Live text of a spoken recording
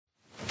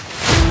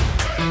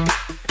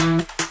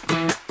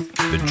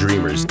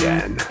Dreamer's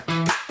Den,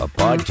 a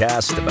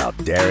podcast about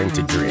daring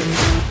to dream,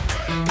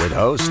 with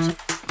host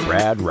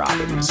Brad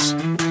Robbins.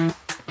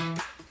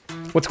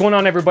 What's going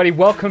on, everybody?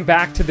 Welcome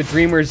back to the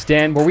Dreamer's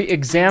Den, where we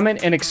examine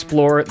and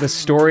explore the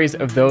stories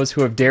of those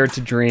who have dared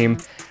to dream.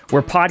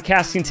 We're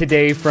podcasting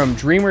today from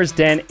Dreamer's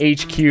Den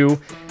HQ.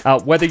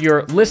 Whether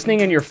you're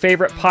listening in your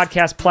favorite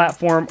podcast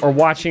platform or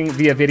watching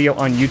via video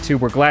on YouTube,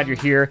 we're glad you're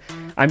here.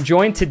 I'm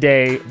joined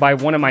today by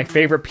one of my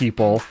favorite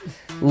people,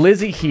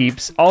 Lizi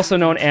Heaps, also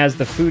known as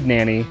the Food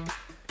Nanny.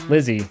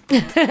 Lizi,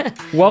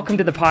 welcome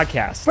to the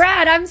podcast.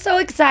 Brad, I'm so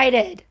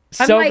excited.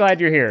 So glad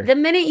you're here. The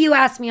minute you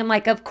asked me, I'm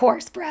like, of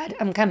course, Brad,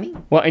 I'm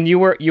coming. Well, and you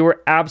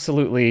were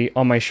absolutely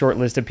on my short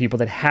list of people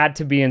that had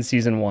to be in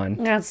season 1.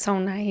 That's so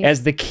nice.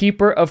 As the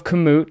keeper of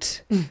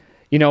Kamut,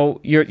 you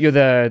know, you're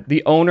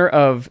the owner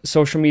of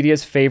social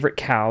media's favorite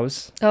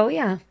cows. Oh,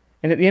 yeah.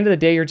 And at the end of the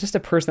day, you're just a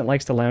person that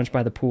likes to lounge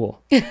by the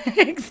pool.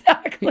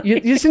 Exactly. You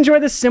just enjoy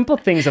the simple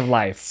things of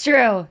life. It's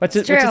true. Which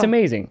is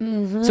amazing.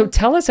 Mm-hmm. So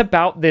tell us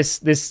about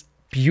this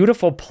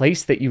beautiful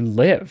place that you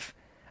live.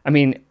 I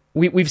mean,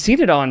 we've seen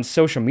it on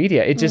social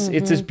media. It's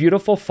this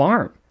beautiful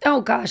farm.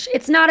 Oh, gosh.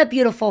 It's not a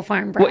beautiful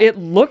farm, Brad. Well, it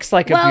looks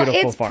like a beautiful farm.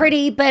 Well, it's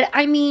pretty, but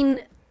I mean,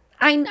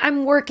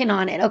 I'm working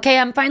on it, okay?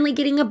 I'm finally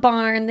getting a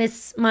barn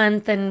this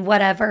month and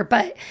whatever,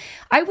 but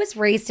I was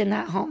raised in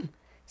that home.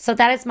 So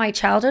that is my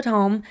childhood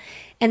home.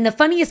 And the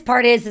funniest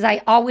part is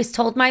I always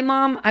told my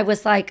mom, I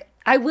was like,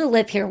 I will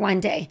live here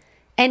one day.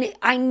 And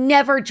I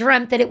never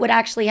dreamt that it would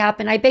actually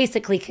happen. I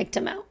basically kicked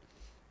him out.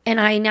 And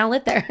I now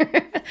live there.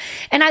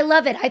 And I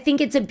love it. I think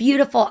it's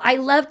I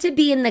love to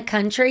be in the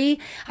country.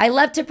 I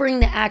love to bring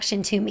the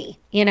action to me,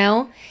 you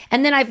know?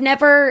 And then I've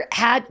never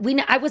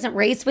I wasn't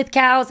raised with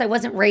cows. I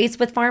wasn't raised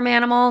with farm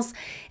animals.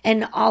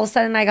 And all of a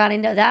sudden I got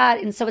into that.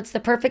 And so it's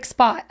the perfect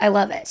spot. I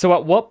love it. So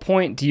at what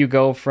point do you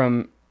go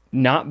from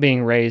not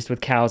being raised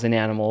with cows and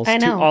animals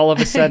to all of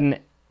a sudden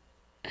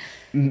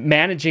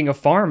managing a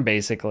farm,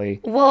 basically?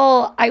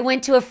 Well, I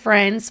went to a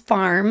friend's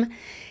farm.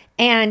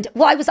 And,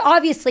 well, I was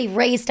obviously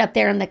raised up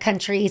there in the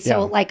country.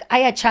 So, like, I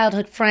had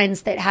childhood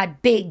friends that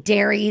had big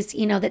dairies,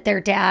 you know, that their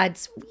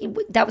dads,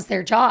 that was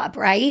their job,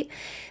 right?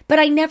 But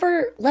I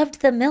never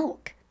loved the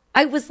milk.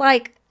 I was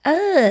like,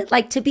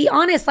 to be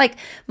honest, like,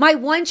 my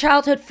one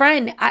childhood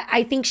friend,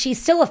 I think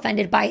she's still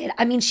offended by it.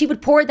 I mean, she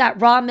would pour that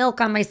raw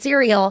milk on my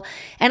cereal,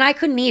 and I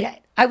couldn't eat it.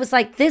 I was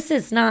like, this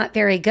is not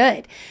very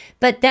good.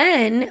 But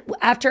then,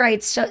 after I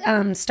had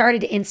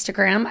started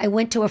Instagram, I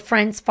went to a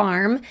friend's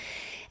farm.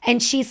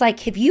 And she's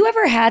like, have you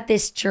ever had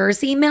this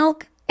Jersey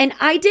milk? And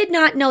I did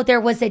not know there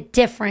was a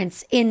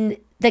difference in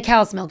the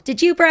cow's milk.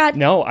 Did you, Brad?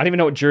 No, I don't even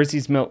know what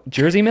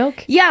Jersey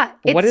milk? Yeah.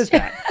 What is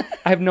that?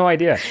 I have no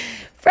idea.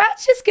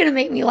 Brad's just going to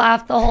make me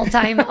laugh the whole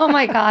time. Oh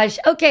my gosh.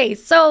 Okay.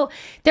 So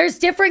there's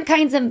different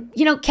kinds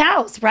of,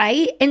 cows,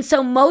 right? And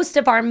so most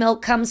of our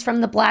milk comes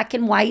from the black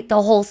and white,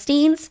 the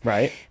Holsteins.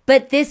 Right.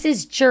 But this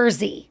is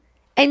Jersey.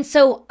 And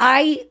so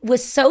I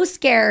was so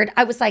scared.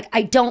 I was like,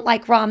 I don't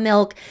like raw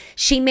milk.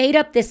 She made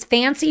up this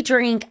fancy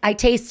drink. I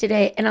tasted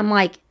it and I'm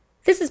like,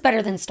 this is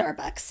better than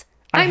Starbucks.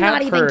 I'm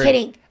not even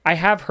kidding. I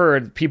have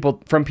heard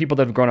from people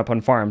that have grown up on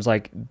farms,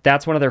 like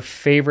that's one of their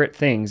favorite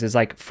things is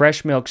like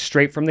fresh milk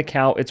straight from the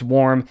cow. It's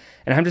warm.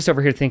 And I'm just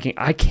over here thinking,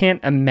 I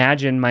can't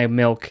imagine my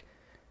milk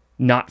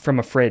not from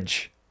a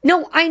fridge.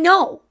 No, I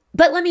know.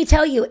 But let me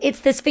tell you,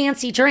 it's this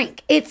fancy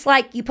drink. It's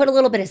like you put a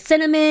little bit of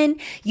cinnamon,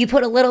 you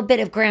put a little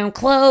bit of ground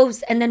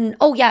cloves, and then,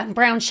 and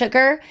brown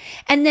sugar.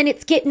 And then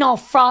it's getting all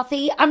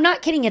frothy. I'm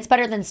not kidding. It's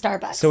better than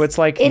Starbucks. So it's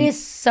like... It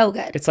is so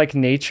good. It's like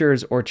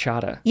nature's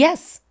horchata.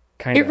 Yes.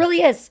 Kind of. It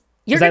really is.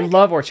 Because I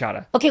love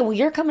horchata. Okay, well,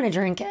 you're coming to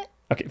drink it.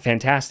 Okay,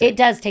 fantastic. It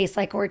does taste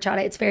like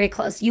horchata. It's very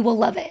close. You will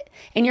love it.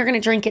 And you're going to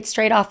drink it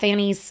straight off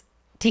Fanny's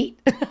teat.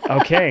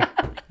 Okay.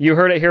 You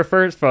heard it here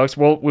first, folks.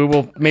 We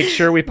will make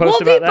sure we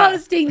post we'll about that. We'll be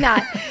posting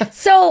that.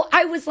 So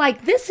I was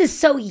like, this is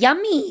so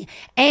yummy.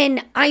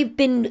 And I've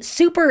been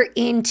super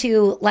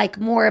into like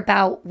more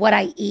about what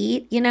I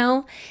eat,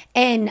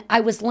 and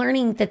I was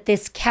learning that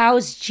this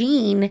cow's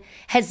gene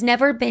has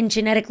never been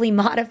genetically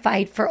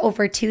modified for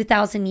over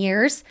 2,000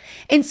 years.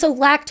 And so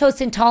lactose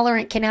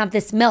intolerant can have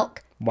this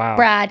milk. Wow.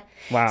 Brad.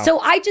 Wow. So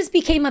I just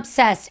became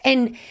obsessed.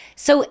 And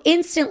so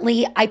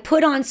instantly I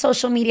put on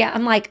social media,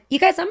 I'm like, you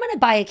guys, I'm going to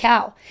buy a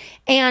cow.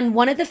 And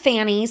one of the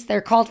Fannies, they're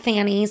called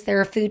Fannies,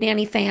 they're a Food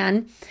Nanny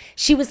fan.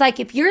 She was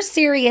like, if you're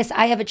serious,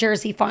 I have a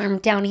Jersey farm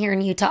down here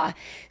in Utah.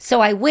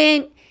 So I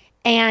went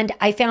and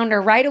I found her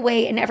right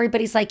away. And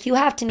everybody's like, you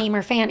have to name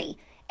her Fanny.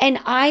 And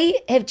I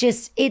have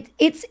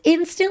it's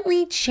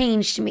instantly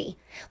changed me.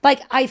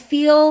 Like, I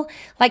feel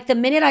like the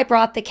minute I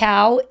brought the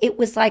cow, it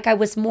was like I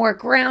was more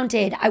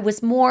grounded. I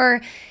was more,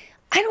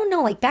 I don't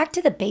know, like back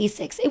to the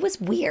basics. It was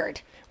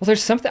weird. Well,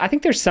 I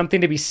think there's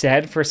something to be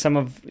said for some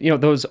of,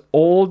 those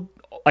old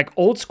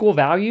school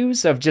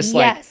values of just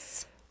like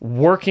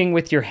working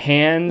with your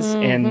hands.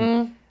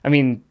 And I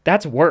mean,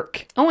 that's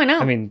work. Oh, I know.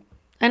 I mean,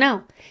 I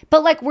know.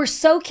 But like, we're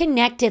so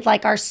connected,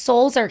 like our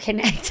souls are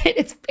connected.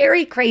 It's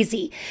very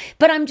crazy.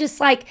 But I'm just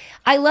like,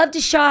 I love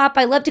to shop.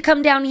 I love to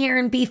come down here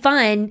and be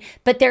fun.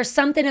 But there's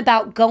something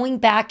about going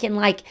back and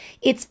like,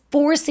 it's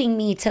forcing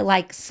me to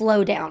like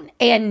slow down.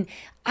 And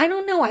I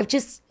don't know. I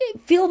just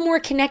feel more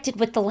connected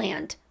with the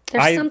land.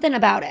 There's something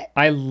about it.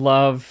 I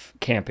love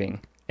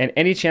camping. And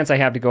any chance I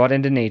have to go out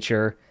into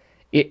nature,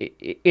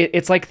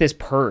 it's like this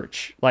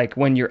purge. Like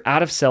when you're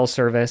out of cell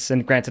service,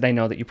 and granted, I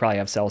know that you probably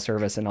have cell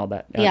service and all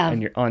that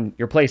on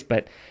your place,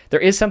 but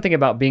there is something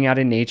about being out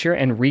in nature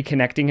and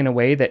reconnecting in a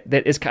way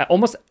that is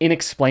almost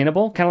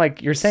inexplainable, kind of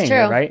like you're saying,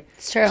 here, right?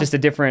 It's true. Just a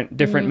different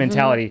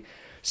mentality.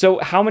 So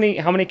how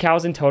many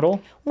cows in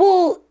total?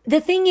 Well,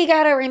 the thing you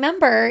got to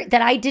remember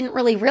that I didn't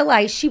really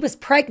realize, she was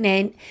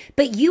pregnant,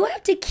 but you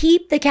have to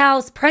keep the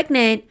cows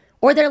pregnant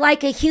or they're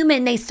like a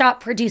human, they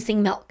stop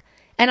producing milk.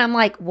 And I'm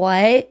like,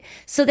 what?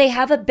 So they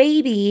have a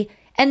baby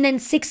and then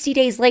 60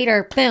 days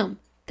later, boom,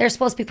 they're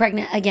supposed to be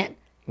pregnant again.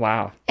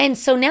 Wow. And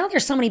so now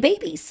there's so many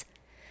babies.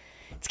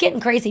 It's getting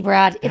crazy,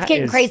 Brad. It's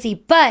getting crazy.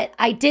 But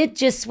I did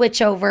just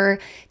switch over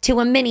to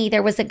a mini.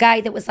 There was a guy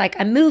that was like,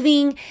 I'm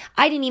moving.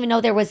 I didn't even know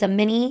there was a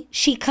mini.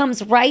 She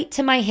comes right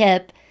to my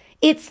hip.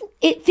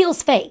 It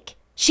feels fake.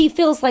 She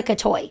feels like a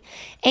toy.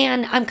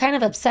 And I'm kind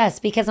of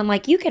obsessed because I'm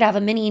like, you could have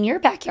a mini in your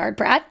backyard,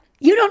 Brad.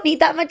 You don't need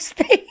that much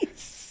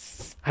space.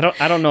 I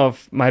don't know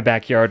if my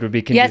backyard would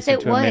be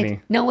conducive to a mini. Yes, it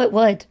would. No, it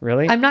would.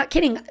 Really? I'm not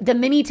kidding. The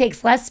mini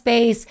takes less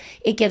space.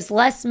 It gives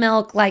less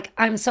milk. Like,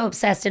 I'm so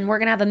obsessed. And we're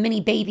going to have a mini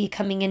baby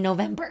coming in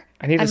November.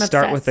 I need to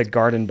start with the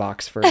garden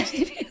box first.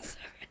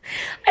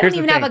 I don't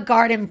even have a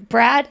garden,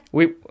 Brad.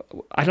 I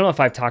don't know if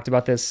I've talked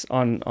about this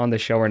on the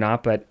show or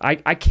not, but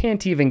I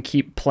can't even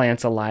keep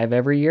plants alive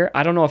every year.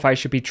 I don't know if I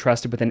should be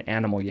trusted with an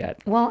animal yet.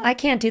 Well, I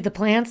can't do the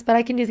plants, but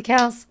I can do the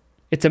cows.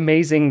 It's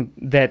amazing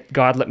that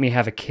God let me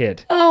have a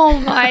kid. Oh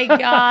my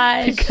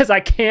gosh. Because I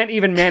can't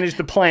even manage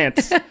the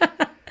plants.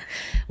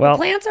 Well,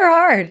 plants are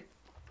hard.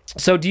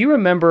 So do you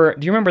remember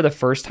the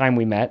first time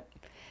we met?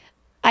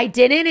 I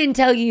didn't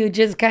until you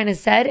just kind of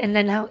said, and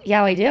then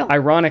how I do.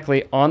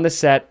 Ironically, on the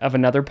set of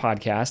another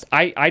podcast,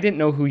 I didn't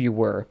know who you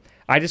were.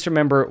 I just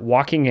remember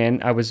walking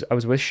in. I was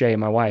with Shay,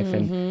 my wife,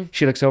 and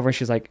she looks over and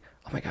she's like,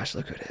 "Oh my gosh,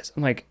 look who it is."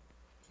 I'm like,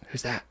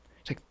 "Who's that?"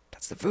 She's like,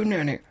 "That's the food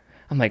nanny."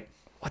 I'm like,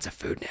 "What's a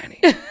food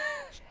nanny?"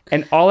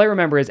 And all I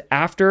remember is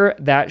after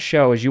that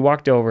show, as you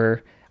walked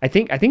over, I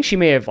think she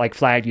may have like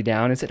flagged you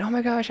down and said, "Oh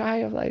my gosh,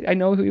 I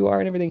know who you are,"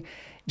 and everything.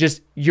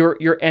 Just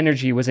your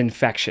energy was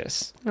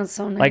infectious. That's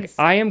so nice. Like,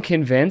 I am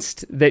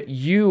convinced that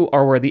you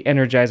are where the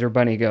Energizer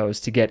Bunny goes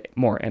to get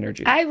more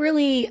energy. I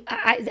really,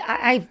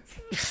 I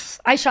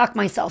shock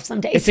myself some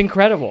days. It's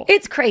incredible.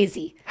 It's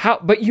crazy.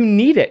 But you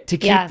need it to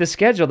keep the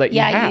schedule that you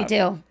have. Yeah, you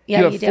do. Yeah,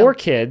 you have 4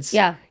 kids.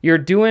 Yeah. You're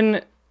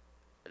doing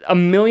a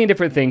million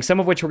different things, some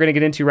of which we're going to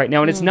get into right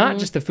now. And it's not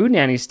just the food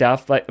nanny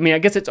stuff, but I mean, I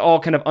guess it's all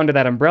kind of under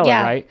that umbrella,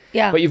 right?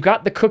 Yeah. But you've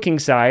got the cooking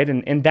side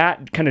and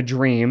that kind of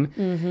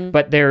dream.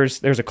 But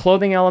there's a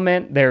clothing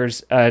element.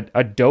 There's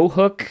a dough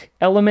hook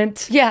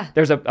element. Yeah.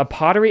 There's a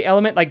pottery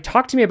element. Like,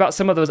 talk to me about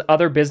some of those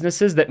other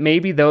businesses that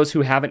maybe those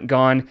who haven't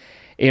gone,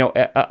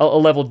 a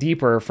level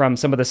deeper from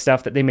some of the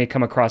stuff that they may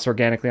come across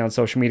organically on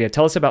social media.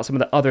 Tell us about some of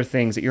the other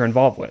things that you're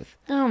involved with.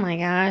 Oh my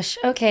gosh.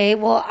 Okay.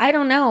 Well, I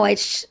don't know.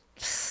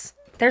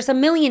 There's a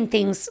million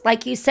things.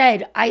 Like you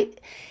said,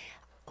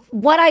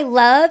 what I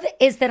love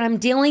is that I'm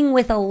dealing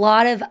with a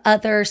lot of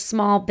other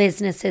small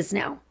businesses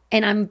now.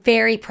 And I'm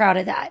very proud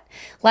of that.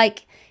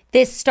 Like,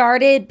 this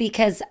started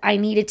because I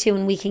needed to,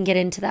 and we can get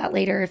into that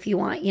later if you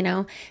want,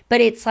 But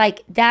it's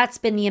like, that's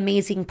been the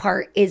amazing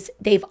part, is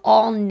they've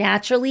all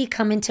naturally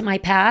come into my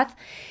path.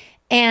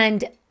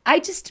 And I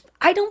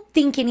don't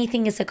think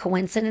anything is a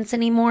coincidence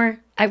anymore.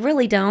 I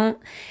really don't.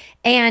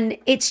 And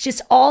it's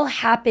just all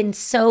happened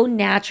so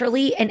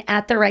naturally and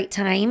at the right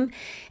time.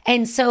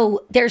 And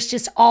so there's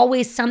just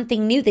always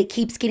something new that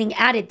keeps getting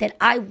added that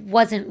I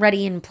wasn't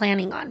ready and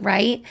planning on,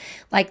 right?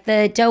 Like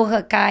the dough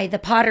hook guy, the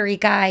pottery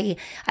guy.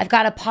 I've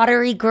got a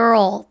pottery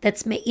girl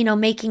that's,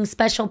 making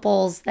special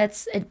bowls.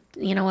 That's, a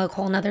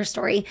whole nother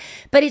story.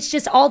 But it's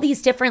just all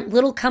these different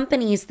little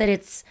companies that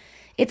it's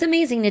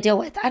amazing to deal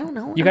with. I don't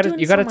know. You got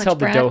to tell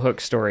the dough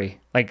hook story.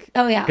 Like,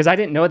 oh yeah, because I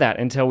didn't know that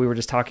until we were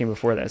just talking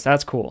before this.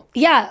 That's cool.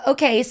 Yeah.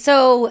 Okay.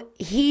 So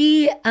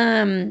he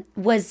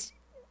was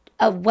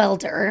a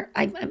welder.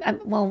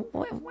 Well,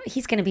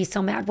 he's going to be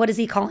so mad. What does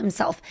he call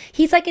himself?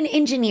 He's like an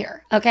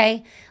engineer.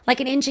 Okay. Like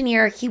an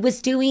engineer. He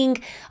was doing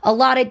a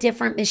lot of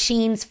different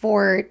machines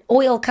for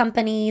oil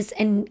companies,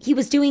 and he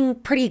was doing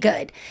pretty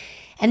good.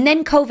 And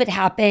then COVID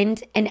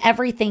happened, and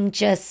everything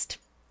just,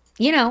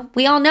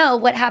 we all know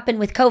what happened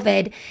with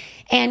COVID,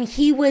 and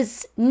he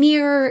was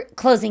near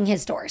closing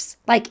his doors.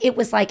 Like, it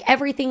was like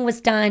everything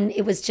was done.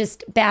 It was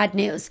just bad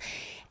news.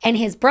 And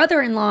his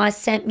brother-in-law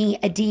sent me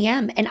a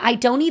DM, and I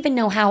don't even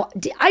know how.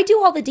 I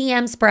do all the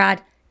DMs,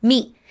 Brad,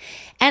 me.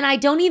 And I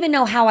don't even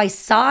know how I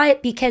saw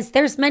it because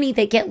there's many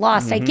that get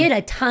lost. I get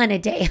a ton a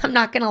day. I'm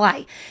not going to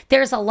lie.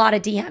 There's a lot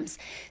of DMs.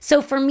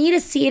 So for me to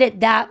see it at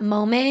that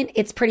moment,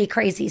 it's pretty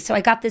crazy. So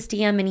I got this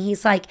DM and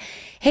he's like,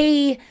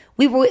 hey,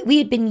 we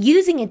had been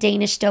using a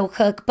Danish dough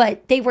hook,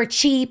 but they were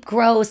cheap,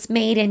 gross,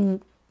 made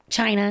in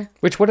China.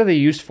 What are they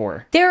used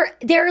for?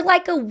 They're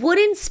like a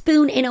wooden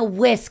spoon and a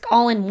whisk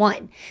all in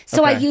one.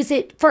 So I use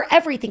it for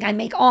everything. I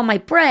make all my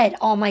bread,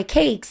 all my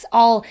cakes,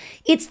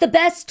 it's the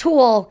best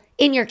tool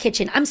in your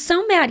kitchen. I'm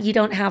so mad you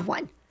don't have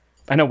one.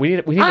 I know we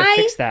need to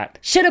fix that.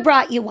 Should have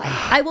brought you one.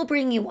 I will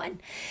bring you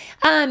one.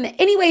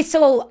 Anyway,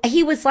 so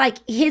he was like,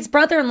 his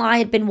brother-in-law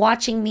had been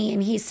watching me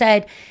and he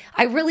said,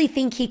 I really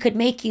think he could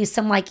make you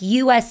some like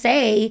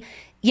USA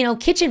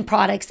kitchen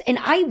products. And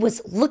I was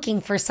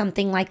looking for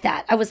something like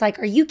that. I was like,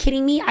 are you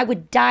kidding me? I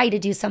would die to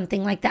do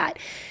something like that.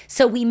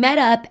 So we met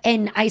up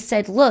and I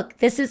said, look,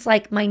 this is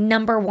like my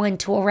number one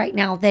tool right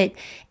now that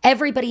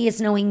everybody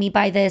is knowing me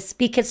by this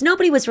because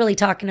nobody was really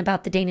talking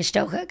about the Danish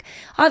dough hook.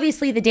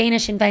 Obviously the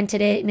Danish invented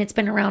it and it's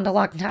been around a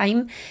long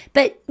time,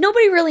 but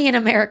nobody really in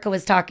America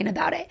was talking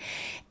about it.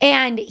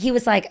 And he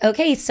was like,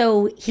 okay,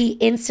 so he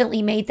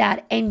instantly made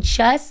that. And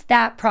just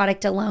that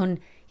product alone,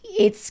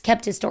 it's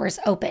kept his doors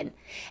open.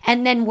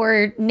 And then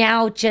we're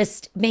now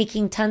just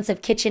making tons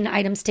of kitchen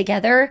items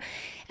together.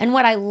 And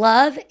what I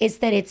love is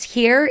that it's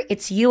here,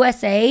 it's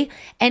USA,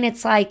 and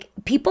it's like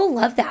people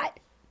love that.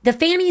 The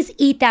Fannies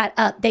eat that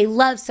up. They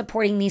love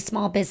supporting these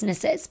small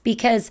businesses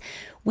because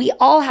we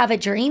all have a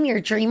dream,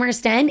 your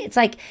dreamer's den. It's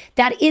like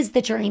that is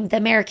the dream, the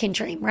American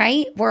dream,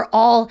 right?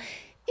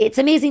 It's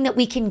amazing that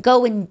we can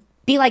go and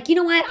be like, you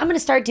know what? I'm going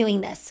to start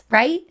doing this,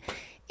 right?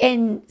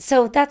 And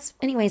so that's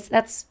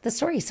the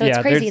story. So it's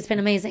crazy. It's been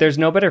amazing. There's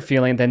no better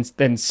feeling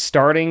than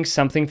starting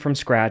something from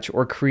scratch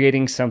or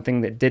creating something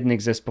that didn't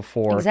exist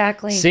before.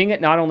 Exactly. Seeing it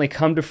not only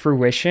come to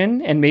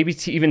fruition and maybe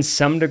to even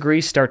some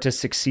degree start to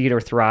succeed or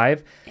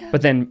thrive,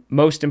 but then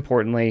most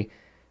importantly,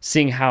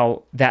 seeing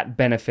how that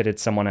benefited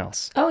someone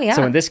else. Oh, yeah.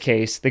 So in this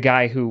case, the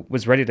guy who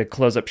was ready to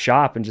close up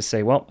shop and just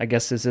say, well, I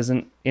guess this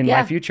isn't in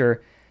my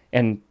future.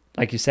 And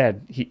like you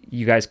said,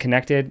 you guys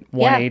connected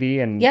 180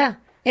 and... Yeah.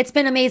 It's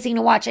been amazing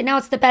to watch. And now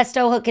it's the best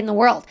dough hook in the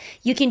world.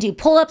 You can do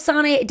pull-ups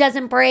on it. It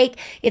doesn't break.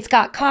 It's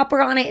got copper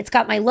on it. It's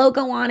got my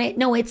logo on it.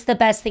 No, it's the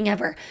best thing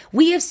ever.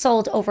 We have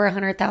sold over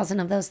 100,000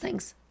 of those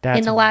things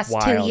in the last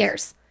 2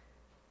 years.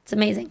 It's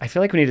amazing. I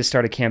feel like we need to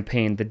start a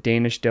campaign. The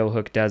Danish dough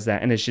hook does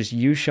that. And it's just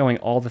you showing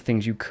all the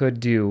things you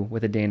could do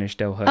with a Danish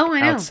dough hook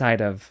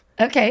outside of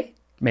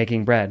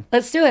making bread.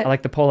 Let's do it. I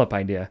like the pull-up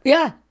idea.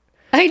 Yeah,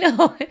 I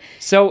know.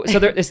 So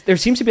there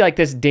seems to be like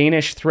this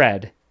Danish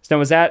thread. So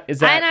is that?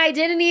 And I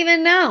didn't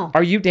even know.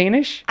 Are you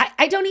Danish?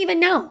 I don't even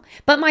know.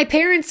 But my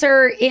parents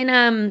are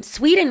in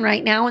Sweden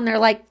right now, and they're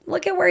like,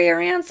 look at where your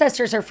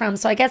ancestors are from.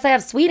 So I guess I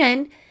have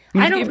Sweden.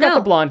 I don't know. You've got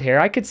the blonde hair.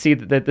 I could see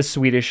the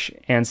Swedish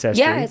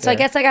ancestry. Yeah, so I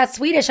guess I got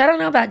Swedish. I don't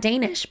know about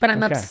Danish, but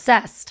I'm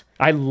obsessed.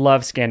 I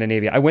love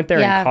Scandinavia. I went there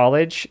in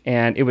college,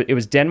 and it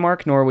was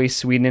Denmark, Norway,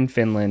 Sweden, and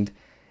Finland,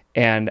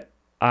 and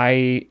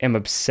I am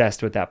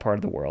obsessed with that part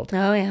of the world.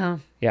 Oh, yeah.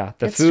 Yeah,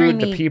 the food,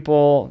 the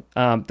people,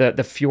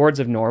 the fjords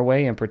of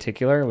Norway in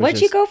particular.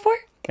 What'd you go for?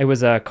 It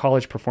was a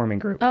college performing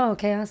group. Oh,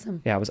 okay,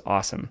 awesome. Yeah, it was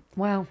awesome.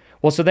 Wow.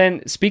 Well, so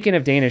then, speaking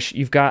of Danish,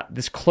 you've got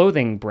this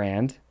clothing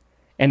brand,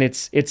 and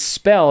it's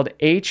spelled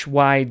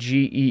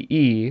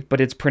Hygee,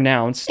 but it's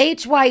pronounced...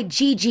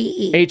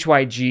 Hyggee.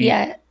 Hyg.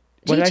 Yeah.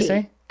 What did I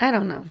say? I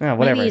don't know. Oh,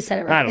 whatever. Maybe you said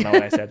it right. I don't know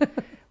what I said.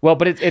 Well,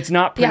 but it's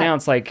not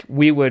pronounced like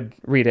we would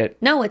read it.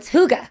 No, it's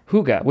Hygge.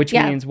 Hygge, which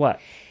means what?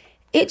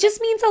 It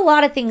just means a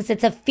lot of things.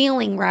 It's a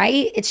feeling,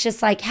 right? It's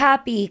just like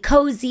happy,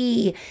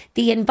 cozy,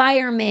 the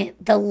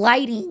environment, the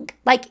lighting.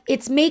 Like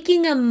it's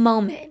making a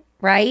moment,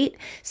 right?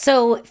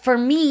 So for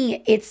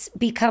me, it's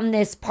become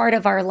this part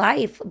of our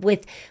life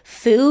with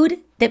food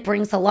that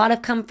brings a lot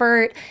of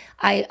comfort.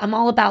 I'm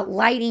all about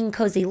lighting,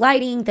 cozy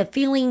lighting, the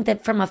feeling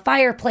that from a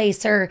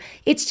fireplace, or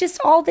it's just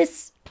all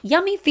this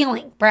yummy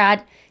feeling,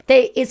 Brad,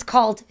 that is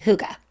called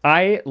Hygge.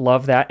 I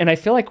love that. And I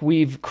feel like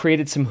we've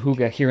created some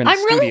Hygge here in the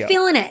studio. I'm really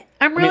feeling it.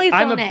 I'm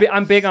feeling it.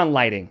 I'm big on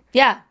lighting.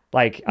 Yeah.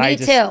 Like Me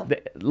too.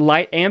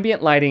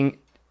 Ambient lighting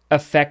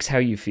affects how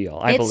you feel.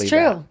 I believe true.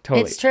 that.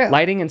 Totally. It's true.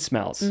 Lighting and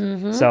smells.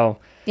 Mm-hmm. So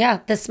yeah,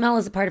 the smell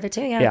is a part of it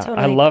too. Yeah, totally.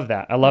 I love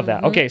that. I love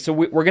that. Okay, so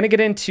we're going to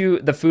get into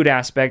the food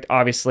aspect,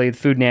 obviously, the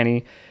food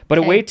nanny. But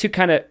a way to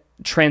kind of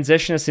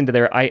transition us into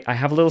there, I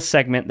have a little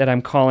segment that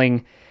I'm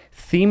calling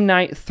Theme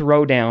Night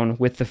Throwdown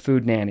with the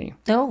Food Nanny.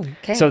 Oh,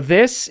 okay. So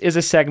this is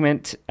a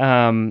segment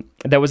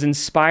that was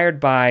inspired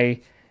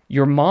by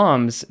your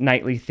mom's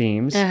nightly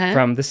themes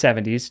from the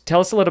 70s.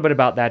 Tell us a little bit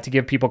about that to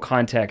give people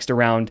context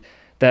around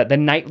the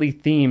nightly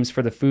themes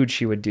for the food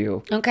she would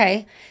do.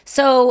 Okay.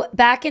 So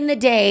back in the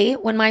day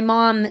when my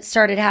mom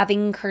started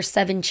having her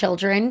 7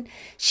 children,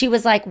 she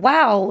was like,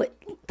 wow,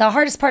 the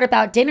hardest part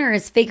about dinner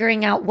is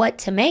figuring out what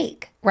to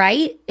make,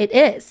 right? It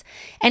is.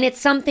 And it's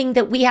something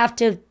that we have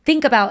to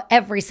think about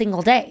every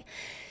single day.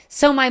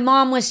 So my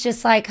mom was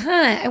just like,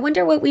 I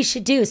wonder what we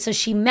should do. So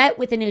she met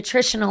with a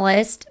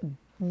nutritionalist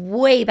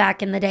way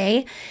back in the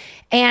day.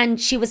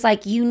 And she was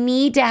like, you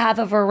need to have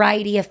a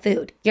variety of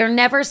food. You're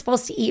never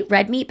supposed to eat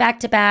red meat back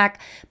to back,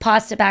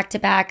 pasta back to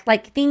back.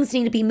 Like things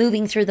need to be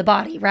moving through the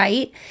body,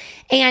 right?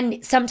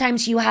 And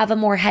sometimes you have a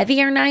more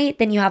heavier night,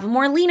 then you have a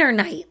more leaner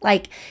night.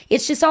 Like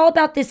it's just all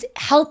about this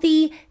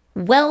healthy,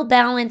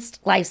 well-balanced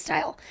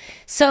lifestyle.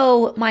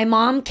 So my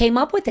mom came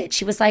up with it.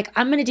 She was like,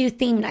 I'm going to do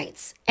theme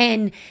nights.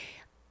 And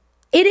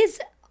it is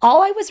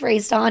all I was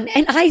raised on,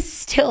 and I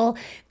still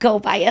go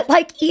by it.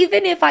 Like,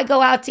 even if I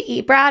go out to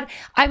eat, Brad,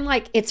 I'm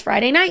like, it's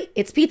Friday night,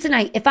 it's pizza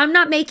night. If I'm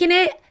not making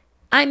it,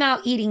 I'm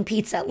out eating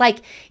pizza.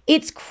 Like,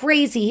 it's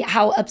crazy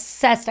how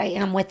obsessed I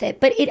am with it,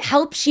 but it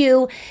helps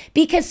you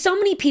because so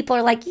many people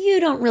are like, you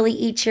don't really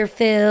eat your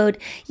food.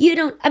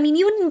 You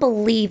wouldn't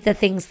believe the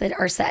things that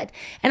are said.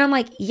 And I'm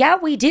like, yeah,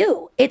 we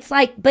do. It's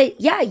like,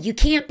 but yeah, you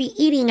can't be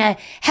eating a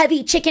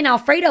heavy chicken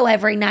Alfredo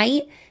every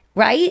night.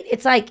 Right?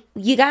 It's like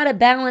you got to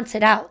balance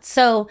it out.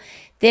 So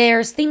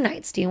there's theme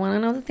nights. Do you want to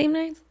know the theme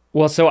nights?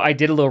 Well, so I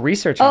did a little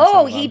research on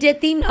some of them. He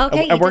did theme.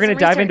 Okay. And we're going to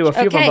dive into a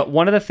few of them. But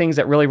one of the things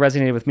that really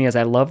resonated with me is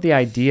I love the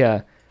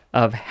idea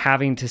of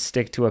having to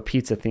stick to a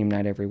pizza theme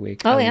night every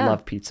week. I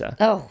love pizza.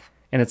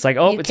 And it's like,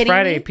 it's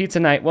Friday, pizza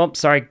night. Well,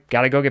 sorry,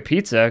 got to go get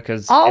pizza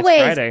because it's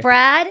Friday.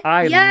 Brad.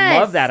 I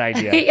love that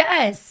idea.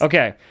 Yes.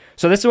 Okay.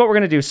 So this is what we're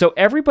going to do. So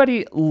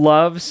everybody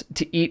loves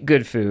to eat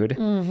good food,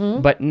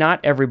 but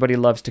not everybody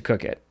loves to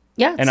cook it.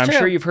 Yeah, and I'm true.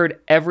 sure you've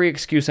heard every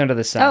excuse under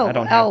the sun. I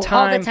don't have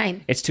time. All the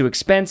time. It's too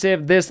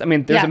expensive. There's a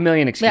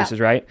million excuses,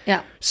 right?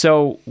 Yeah.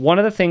 So one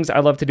of the things I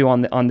love to do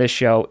on this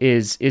show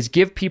is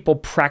give people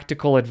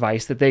practical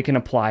advice that they can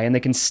apply and they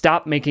can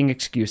stop making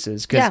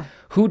excuses. Because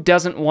who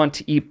doesn't want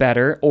to eat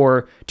better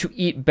or to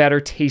eat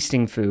better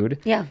tasting food?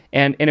 Yeah.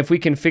 And if we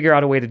can figure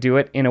out a way to do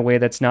it in a way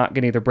that's not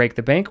going to either break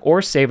the bank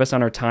or save us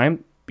on our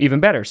time, even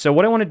better. So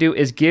what I want to do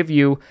is give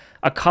you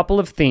a couple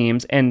of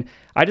themes, and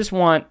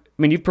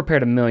you've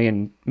prepared a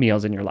million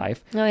meals in your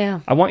life. Oh, yeah.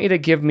 I want you to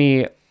give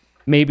me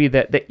maybe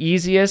the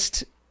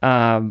easiest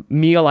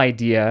meal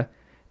idea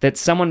that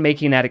someone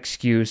making that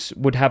excuse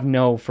would have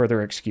no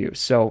further excuse.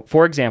 So,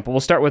 for example, we'll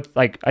start with,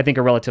 I think,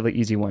 a relatively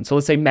easy one. So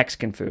let's say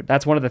Mexican food.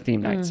 That's one of the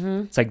theme nights.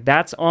 It's like,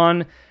 that's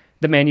on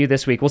the menu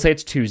this week. We'll say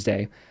it's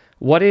Tuesday.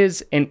 What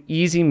is an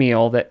easy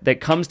meal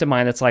that comes to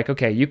mind that's like,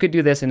 okay, you could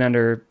do this in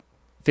under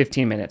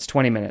 15 minutes,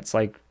 20 minutes,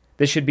 like,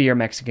 this should be your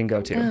Mexican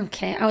go-to.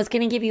 Okay, I was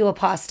going to give you a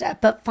pasta,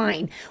 but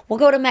fine. We'll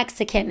go to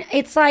Mexican.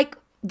 It's like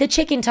the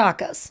chicken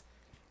tacos.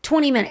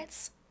 20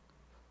 minutes.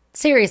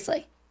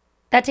 Seriously.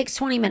 That takes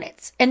 20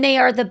 minutes. And they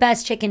are the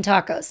best chicken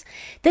tacos.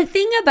 The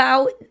thing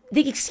about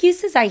the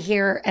excuses I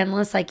hear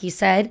endless, like you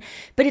said,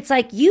 but it's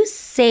like you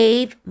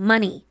save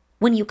money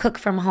when you cook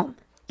from home.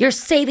 You're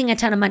saving a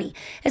ton of money.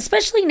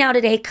 Especially now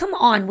today. Come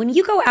on, when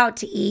you go out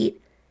to eat,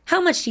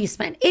 how much do you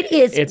spend?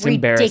 It's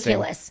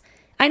ridiculous.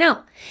 I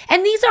know.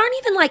 And these aren't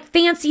even like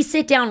fancy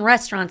sit-down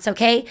restaurants,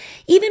 okay?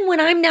 Even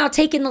when I'm now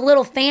taking the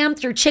little fam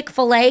through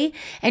Chick-fil-A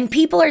and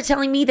people are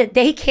telling me that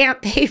they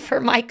can't pay for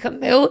my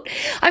commute,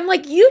 I'm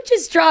like, you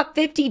just dropped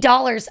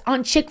 $50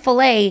 on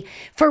Chick-fil-A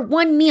for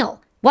one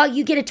meal while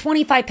you get a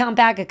 25-pound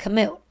bag of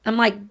commute. I'm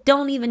like,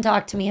 don't even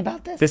talk to me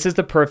about this. This is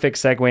the perfect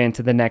segue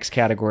into the next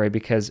category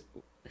because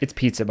it's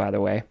pizza, by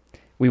the way.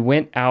 We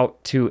went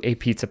out to a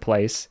pizza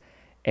place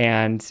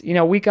and,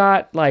 we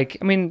got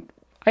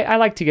I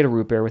like to get a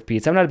root beer with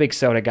pizza. I'm not a big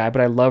soda guy,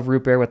 but I love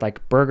root beer with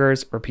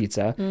burgers or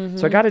pizza.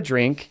 So I got a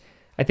drink.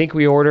 I think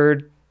we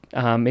ordered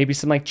maybe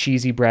some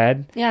cheesy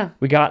bread. Yeah.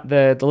 We got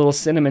the little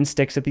cinnamon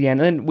sticks at the end,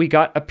 and then we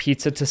got a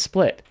pizza to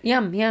split.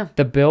 Yum, yeah.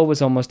 The bill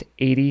was almost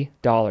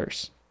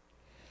 $80.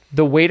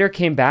 The waiter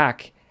came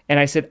back, and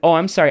I said, "Oh,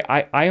 I'm sorry.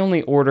 I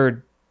only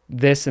ordered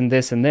this and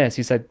this and this."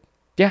 He said,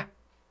 "Yeah."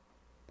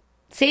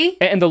 See?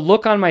 And the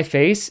look on my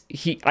face,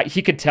 he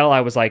could tell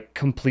I was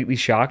completely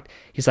shocked.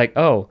 He's like,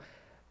 "Oh,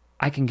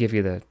 I can give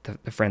you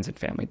the friends and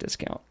family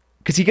discount."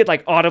 Because he could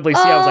audibly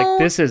see, I was like,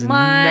 this is nuts.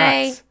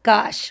 My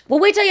gosh.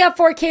 Well, wait till you have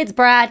 4 kids,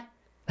 Brad.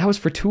 That was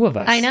for 2 of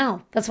us. I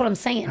know. That's what I'm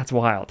saying. That's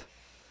wild.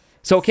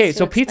 So, okay,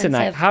 so pizza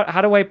night.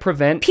 How do I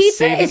prevent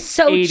pizza is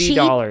so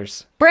 $80?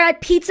 Cheap. Brad,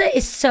 pizza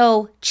is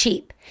so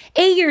cheap.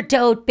 Your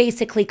dough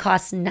basically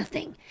costs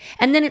nothing.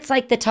 And then it's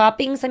the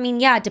toppings.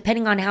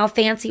 Depending on how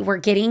fancy we're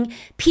getting,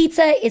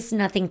 pizza is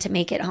nothing to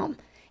make at home.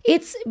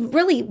 It's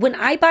really, when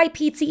I buy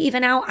pizza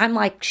even out, I'm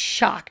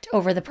shocked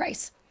over the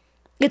price.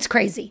 It's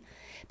crazy.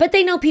 But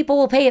they know people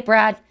will pay it,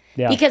 Brad,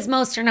 because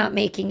most are not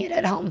making it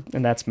at home.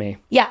 And that's me.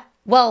 Yeah.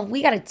 Well,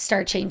 we got to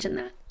start changing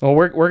that. Well,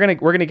 we're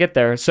gonna get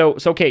there. So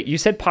okay, you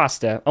said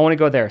pasta. I want to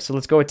go there. So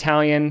let's go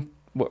Italian,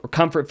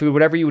 comfort food,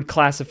 whatever you would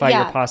classify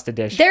your pasta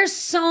dish. There's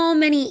so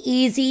many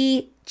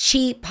easy,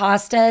 cheap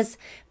pastas,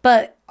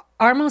 but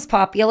our most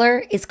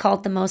popular is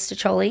called the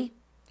mostaccioli.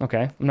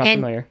 Okay, I'm not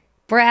familiar.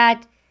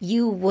 Brad,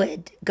 you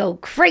would go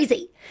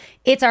crazy.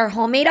 It's our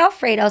homemade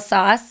Alfredo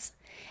sauce.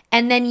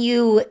 And then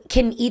you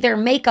can either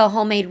make a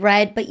homemade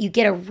red, but you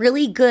get a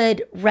really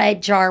good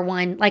red jar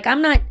one.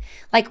 I'm not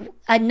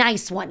a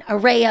nice one, a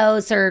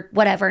Rayo's or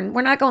whatever. And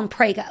we're not going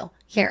Prego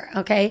here,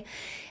 okay?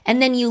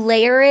 And then you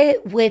layer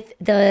it with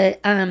the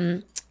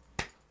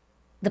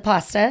the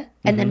pasta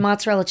and then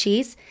mozzarella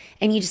cheese,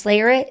 and you just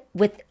layer it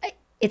with,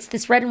 it's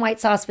this red and white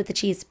sauce with the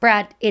cheese.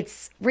 Brad,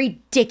 it's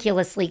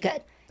ridiculously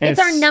good. It's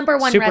our number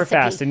one super recipe.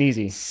 Super fast and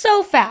easy.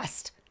 So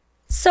fast.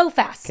 So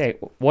fast. Okay,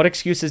 what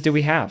excuses do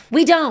we have?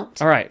 We don't.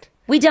 All right.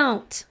 We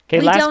don't. Okay,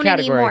 we last don't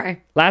category.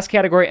 anymore. Last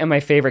category and my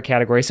favorite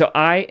category. So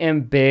I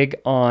am big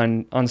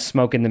on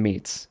smoking the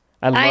meats.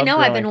 I know.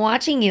 Grilling. I've been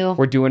watching you.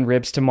 We're doing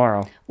ribs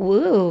tomorrow.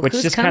 Woo. Which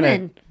who's just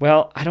coming?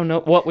 Well, I don't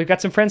know. Well, we've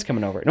got some friends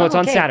coming over. No, it's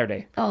on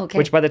Saturday. Oh, okay.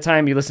 Which by the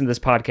time you listen to this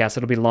podcast,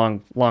 it'll be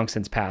long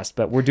since past.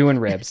 But we're doing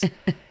ribs,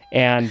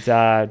 and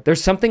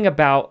there's something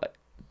about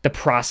the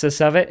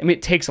process of it. I mean,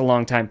 it takes a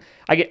long time.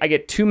 I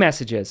get two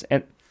messages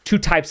and two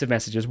types of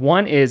messages.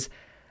 One is,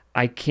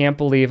 I can't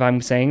believe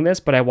I'm saying this,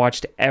 but I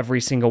watched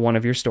every single one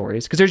of your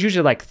stories, because there's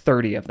usually like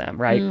 30 of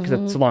them, right? Because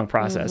it's a long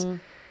process.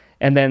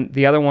 And then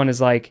the other one is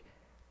like,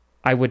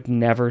 I would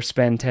never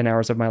spend 10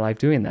 hours of my life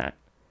doing that.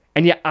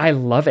 And yet I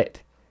love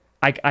it.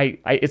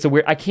 It's a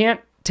weird, I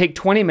can't take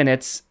 20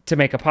 minutes to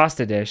make a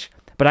pasta dish,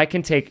 but I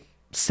can take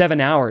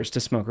 7 hours to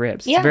smoke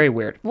ribs. Yeah. It's very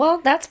weird. Well,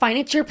 that's fine.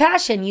 It's your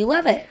passion. You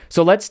love it.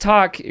 So let's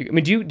talk. I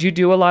mean, do you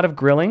do a lot of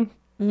grilling?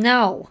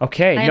 No.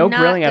 Okay. I'm No not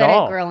grilling good at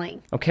all.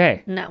 Grilling.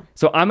 Okay. No.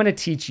 So I'm going to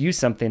teach you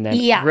something then.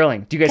 Yeah.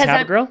 Grilling. Do you guys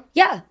have a grill?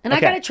 Yeah. And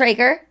Okay. I got a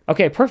Traeger,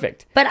 Okay,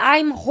 perfect. but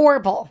I'm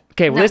horrible.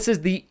 Okay, well, No. this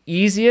is the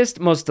easiest,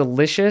 most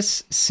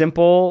delicious,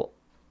 simple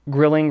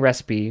grilling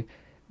recipe.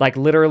 Like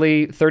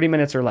literally 30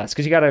 minutes or less,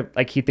 because you got to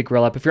like heat the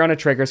grill up. If you're on a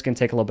Traeger, it's going to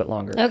take a little bit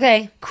longer.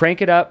 Okay.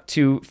 Crank it up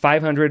to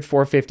 500,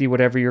 450,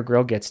 whatever your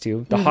grill gets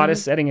to. The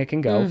hottest setting it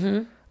can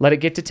go. Let it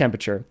get to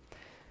temperature.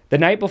 The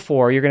night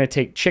before, you're going to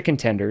take chicken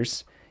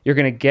tenders. You're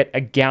going to get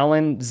a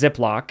gallon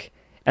Ziploc,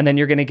 and then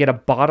you're going to get a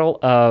bottle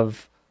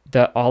of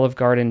the Olive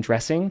Garden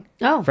dressing.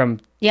 Oh.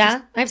 From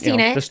Yeah, I've seen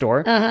it. the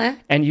store. Uh-huh.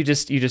 And you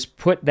just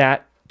put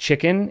that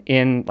chicken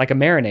in like a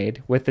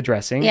marinade with the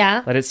dressing.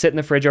 Yeah. Let it sit in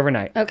the fridge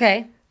overnight.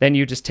 Okay. Then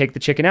you just take the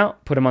chicken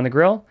out, put them on the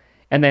grill,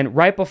 and then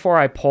right before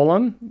I pull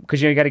them, because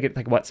you got to get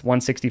like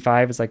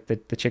 165 is like the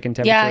chicken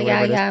temperature.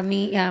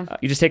 Yeah.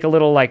 You just take a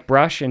little like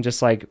brush and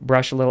just like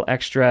brush a little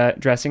extra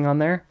dressing on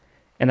there,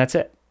 and that's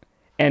it.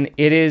 And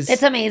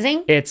It's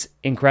amazing. It's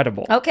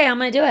incredible. Okay, I'm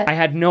gonna do it. I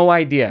had no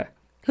idea.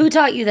 Who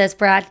taught you this,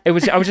 Brad? I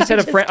was just at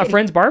a kidding.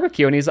 friend's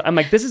barbecue, and I'm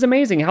like, this is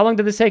amazing. How long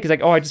did this take? He's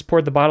like, oh, I just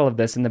poured the bottle of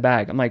this in the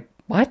bag. I'm like,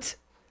 what?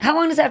 How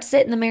long does that have to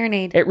sit in the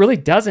marinade? It really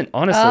doesn't,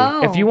 honestly.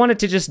 Oh. If you wanted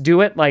to just do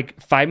it like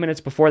 5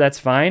 minutes before, that's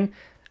fine.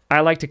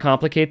 I like to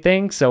complicate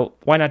things, so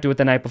why not do it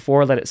the night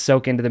before? Let it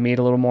soak into the meat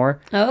a little more.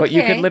 But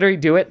you could Okay. literally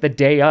do it the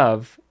day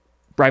of,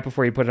 right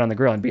before you put it on the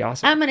grill, and be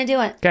awesome. I'm gonna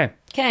do it. Okay.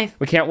 Okay.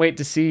 We can't wait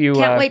to see you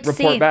Can't wait to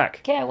report see. back.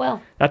 Okay, I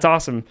will. That's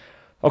awesome.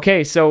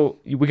 Okay, so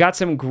we got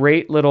some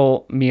great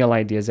little meal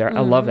ideas there.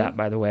 I love that,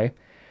 by the way.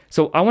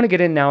 So I want to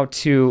get in now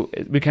to,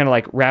 we kind of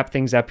like wrap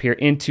things up here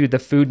into the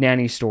food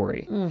nanny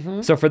story.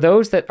 So for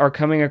those that are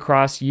coming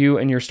across you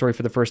and your story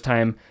for the first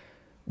time,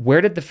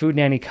 where did the food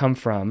nanny come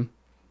from?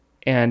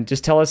 And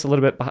just tell us a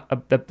little bit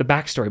the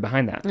backstory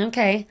behind that.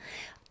 Okay.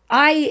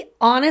 I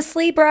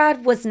honestly,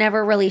 Brad, was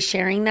never really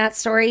sharing that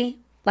story,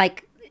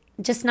 like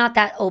just not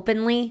that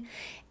openly.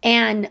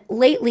 And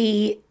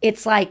lately,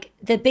 it's like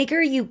the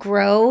bigger you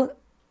grow,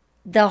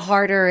 the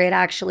harder it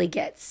actually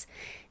gets.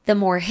 The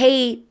more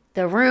hate,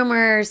 the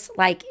rumors,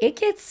 like it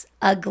gets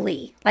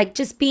ugly. Like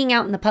just being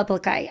out in the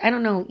public eye. I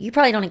don't know. You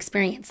probably don't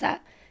experience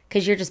that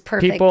because you're just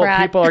perfect,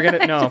 Brad. People are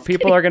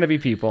gonna be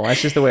people.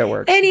 That's just the way it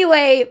works.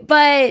 Anyway,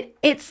 but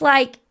it's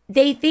like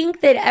they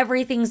think that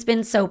everything's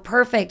been so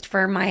perfect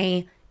for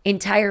my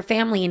entire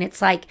family. And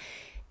it's like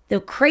the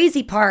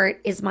crazy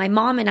part is my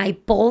mom and I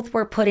both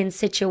were put in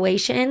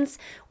situations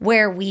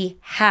where we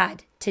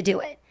had to do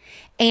it.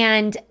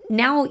 And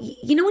now,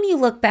 you know, when you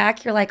look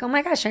back, you're like, oh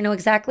my gosh, I know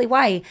exactly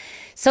why.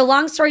 So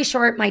long story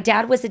short, my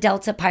dad was a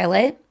Delta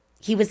pilot.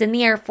 He was in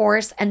the Air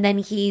Force, and then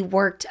he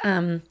worked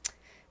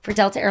for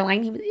Delta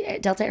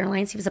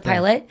Airlines. He was a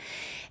pilot.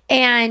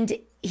 And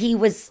he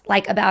was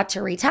like about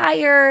to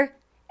retire.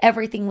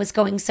 Everything was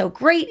going so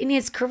great in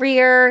his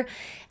career.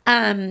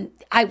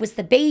 I was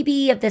the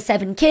baby of the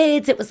 7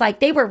 kids. It was like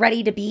they were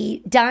ready to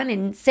be done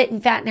and sitting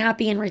fat and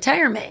happy in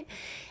retirement.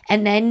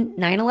 And then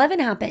 9/11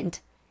 happened.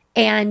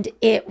 And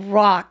it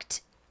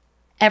rocked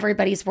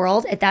everybody's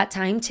world at that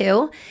time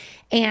too.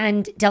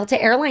 And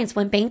Delta Airlines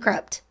went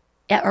bankrupt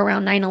at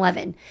around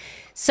 9/11.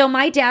 So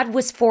my dad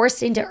was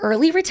forced into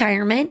early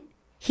retirement.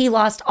 He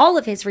lost all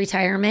of his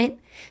retirement.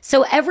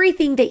 So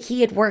everything that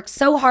he had worked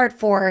so hard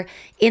for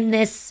in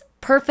this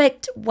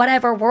perfect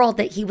whatever world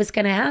that he was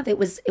going to have, it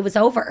was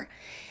over.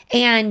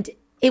 And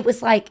it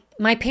was like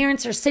my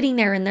parents are sitting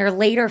there in their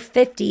later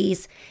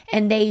 50s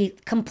and they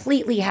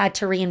completely had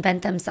to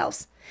reinvent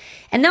themselves.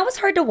 And that was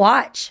hard to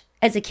watch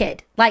as a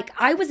kid. Like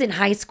I was in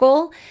high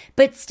school,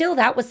 but still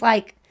that was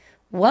like,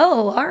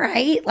 whoa, all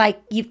right.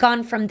 Like you've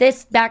gone from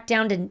this back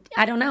down to,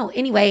 I don't know.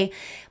 Anyway,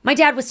 my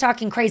dad was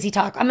talking crazy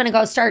talk. I'm going to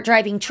go start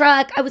driving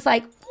truck. I was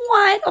like,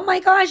 what? Oh my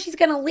gosh, he's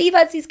going to leave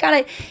us.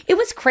 It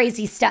was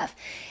crazy stuff.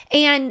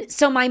 And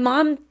so my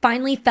mom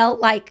finally felt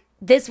like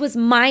this was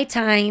my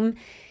time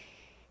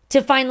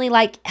to finally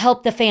like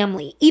help the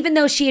family, even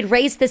though she had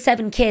raised the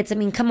 7 kids. I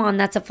mean, come on,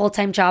 that's a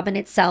full-time job in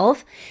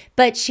itself.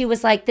 But she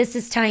was like, this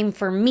is time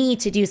for me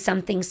to do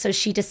something. So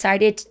she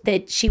decided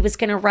that she was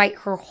going to write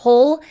her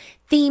whole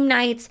theme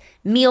nights,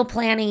 meal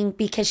planning,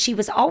 because she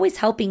was always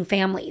helping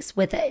families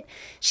with it.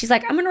 She's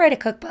like, I'm going to write a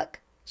cookbook.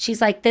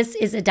 She's like, this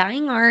is a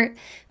dying art,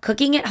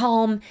 cooking at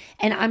home,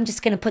 and I'm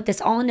just going to put this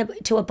all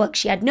into a book.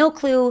 She had no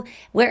clue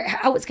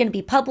how it's going to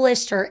be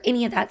published or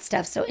any of that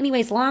stuff. So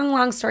anyways,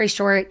 long story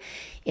short,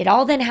 it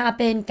all then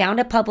happened, found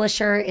a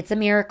publisher. It's a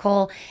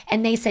miracle.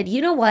 And they said,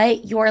 you know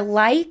what? You're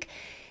like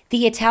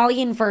the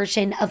Italian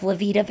version of La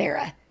Vita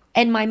Vera.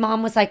 And my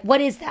mom was like, what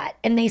is that?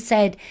 And they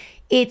said,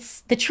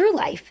 it's the true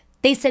life.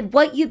 They said,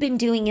 what you've been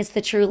doing is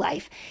the true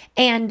life.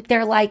 And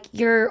they're like,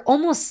 you're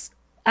almost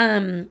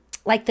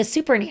like the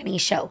Super Nanny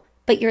show,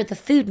 but you're the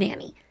food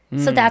nanny.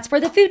 So that's where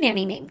the food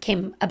nanny name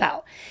came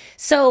about.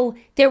 So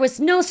there was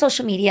no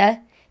social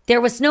media.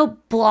 There was no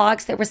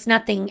blogs. There was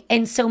nothing.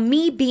 And so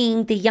me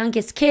being the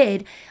youngest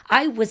kid,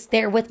 I was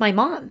there with my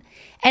mom.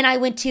 And I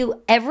went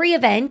to every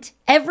event,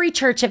 every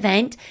church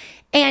event.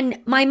 And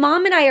my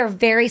mom and I are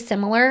very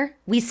similar.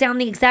 We sound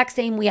the exact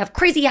same. We have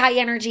crazy high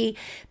energy,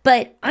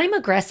 but I'm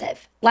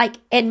aggressive.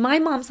 And my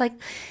mom's like,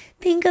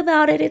 think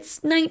about it. It's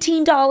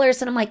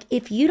 $19. And I'm like,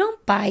 if you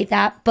don't buy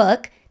that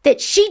book that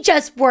she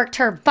just worked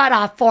her butt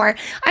off for,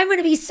 I'm going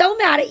to be so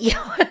mad at you.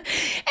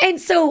 And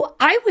so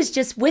I was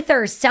just with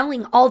her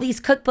selling all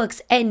these cookbooks,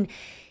 and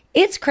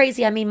it's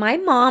crazy. I mean, my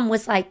mom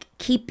was like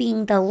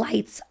keeping the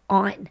lights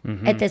on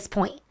at this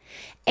point.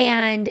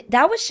 And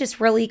that was just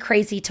really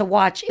crazy to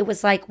watch. It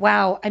was like,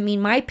 wow. I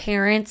mean, my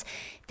parents,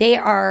 they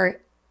are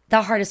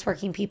the hardest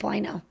working people I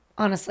know,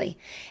 honestly.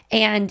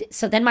 And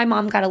so then my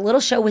mom got a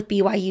little show with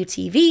BYU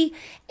TV,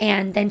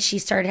 and then she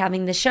started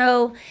having the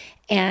show,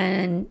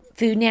 and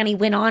Food Nanny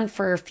went on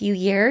for a few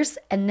years.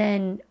 And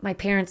then my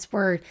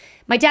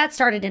dad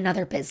started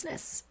another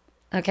business.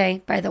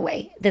 Okay. By the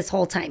way, this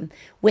whole time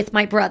with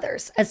my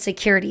brothers, a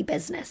security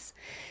business.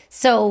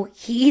 So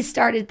he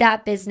started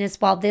that business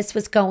while this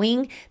was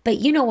going, but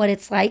you know what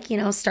it's like,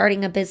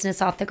 starting a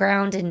business off the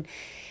ground.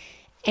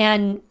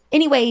 And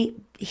anyway,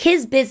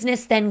 his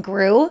business then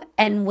grew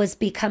and was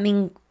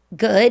becoming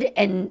good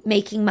and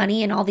making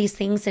money and all these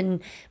things. And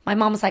my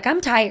mom was like,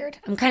 I'm tired.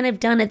 I'm kind of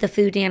done at the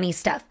food nanny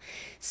stuff.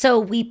 So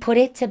we put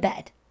it to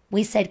bed.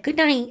 We said, good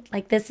night.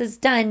 Like, this is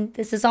done.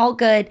 This is all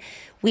good.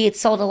 We had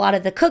sold a lot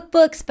of the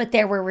cookbooks, but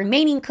there were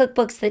remaining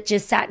cookbooks that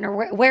just sat in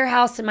a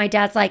warehouse. And my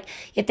dad's like,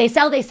 if they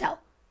sell, they sell.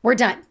 We're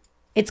done.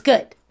 It's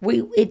good.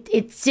 It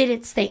did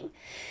its thing.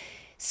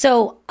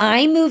 So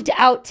I moved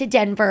out to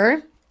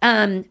Denver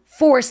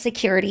for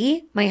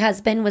security. My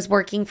husband was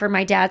working for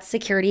my dad's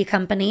security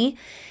company.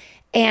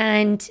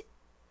 And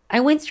I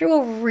went through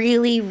a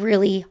really,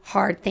 really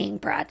hard thing,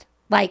 Brad.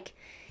 Like,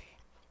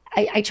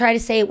 I try to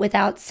say it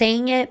without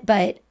saying it,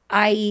 but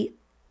I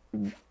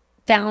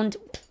found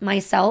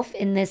myself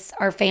in this,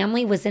 our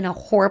family was in a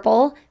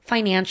horrible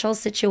financial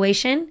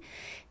situation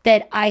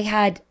that I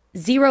had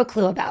zero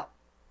clue about.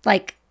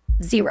 Like,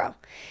 zero.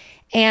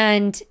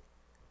 And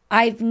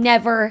I've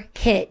never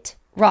hit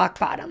rock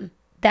bottom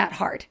that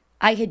hard.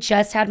 I had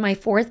just had my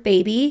 4th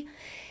baby,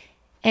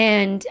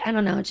 and I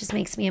don't know, it just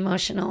makes me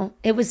emotional.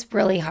 It was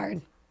really hard.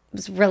 It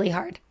was really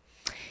hard.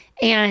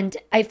 And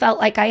I felt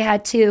like I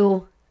had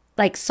to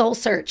soul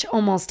search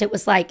almost. It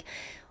was like,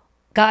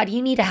 God,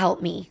 you need to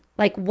help me.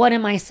 Like, what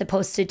am I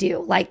supposed to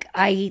do? Like,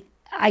 I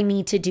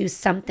need to do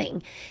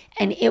something.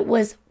 And it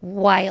was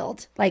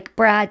wild. Like,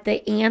 Brad,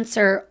 the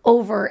answer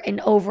over and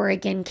over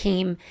again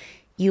came,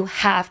 you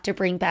have to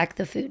bring back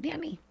the food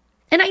nanny.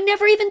 And I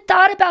never even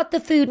thought about the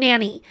food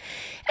nanny.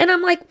 And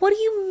I'm like, what do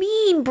you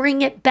mean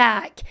bring it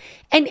back?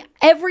 And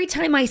every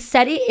time I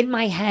said it in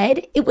my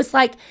head, it was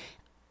like,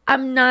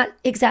 I'm not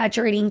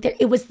exaggerating.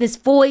 It was this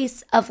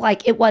voice of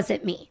like, it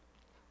wasn't me.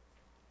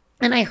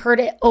 And I heard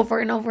it over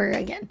and over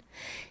again.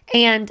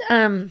 And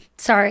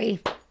sorry.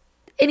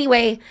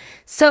 Anyway,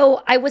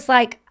 so I was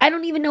like, I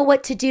don't even know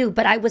what to do,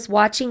 but I was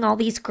watching all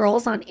these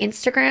girls on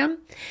Instagram,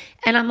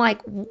 and I'm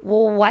like,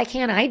 well, why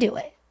can't I do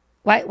it?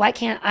 Why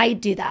can't I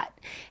do that?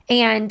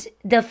 And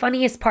the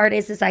funniest part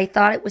is I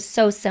thought it was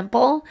so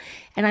simple,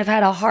 and I've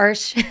had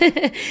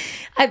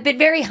I've been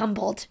very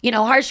humbled,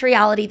 harsh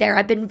reality there.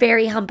 I've been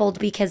very humbled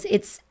because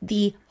it's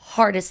the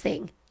hardest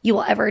thing you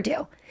will ever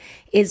do,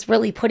 is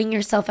really putting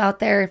yourself out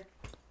there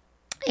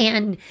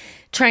and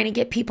trying to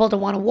get people to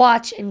want to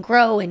watch and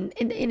grow and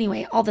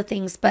anyway, all the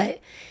things. But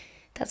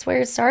that's where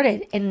it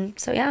started. And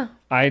so, yeah.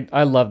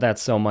 I love that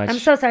so much. I'm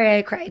so sorry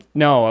I cried.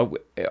 No,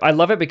 I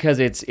love it because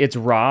it's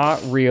raw,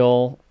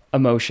 real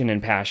emotion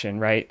and passion,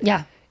 right?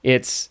 Yeah.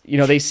 It's,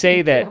 they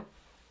say that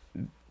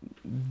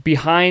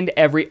behind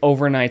every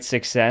overnight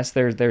success,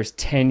 there's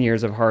 10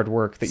 years of hard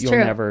work that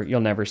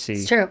you'll never see.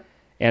 It's true.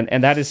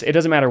 And that is, it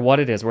doesn't matter what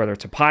it is, whether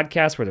it's a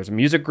podcast, whether it's a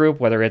music group,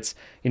 whether it's,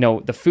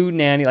 the food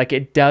nanny, like,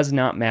 it does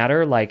not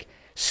matter. Like,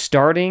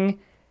 starting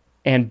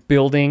and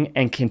building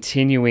and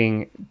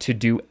continuing to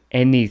do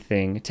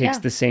anything takes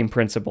the same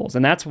principles.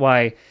 And that's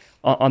why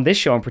on this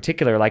show in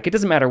particular, like, it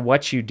doesn't matter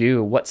what you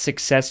do, what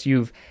success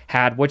you've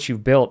had, what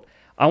you've built.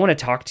 I want to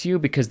talk to you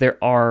because there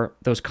are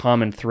those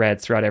common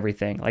threads throughout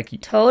everything. Like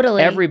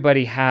totally,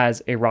 everybody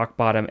has a rock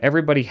bottom.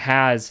 Everybody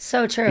has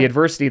so true. The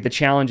adversity, the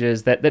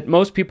challenges that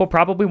most people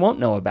probably won't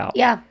know about.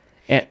 Yeah.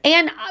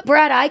 And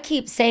Brad, I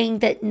keep saying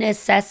that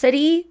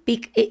necessity,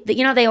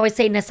 they always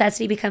say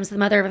necessity becomes the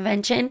mother of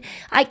invention.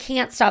 I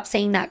can't stop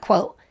saying that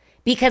quote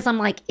because I'm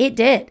like, it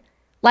did.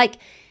 Like,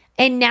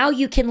 and now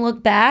you can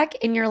look back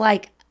and you're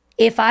like,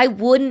 if I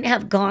wouldn't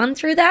have gone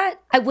through that,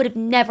 I would have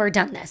never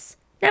done this.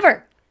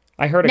 Never.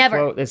 I heard a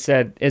quote that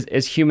said,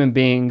 as human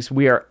beings,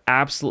 we are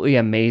absolutely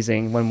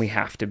amazing when we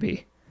have to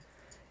be.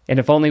 And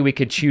if only we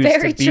could choose to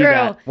be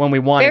that when we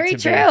want it to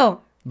be. Very true.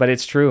 But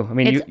it's true. I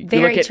mean, you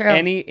look at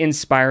any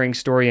inspiring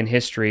story in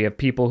history of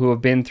people who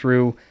have been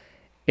through,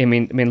 I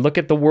mean, look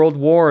at the world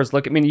wars.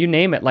 You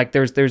name it. Like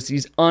there's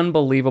these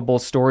unbelievable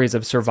stories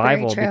of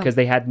survival because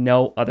they had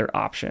no other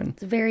option.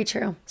 It's very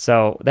true.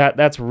 So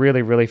that's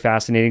really, really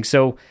fascinating.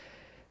 So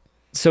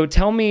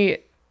tell me,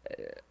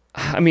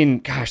 I mean,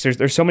 gosh,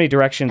 there's so many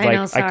directions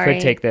I could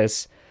take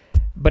this.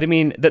 But I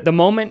mean, the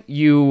moment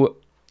you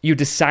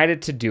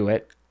decided to do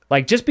it,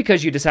 like just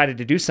because you decided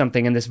to do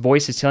something and this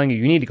voice is telling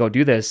you need to go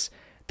do this,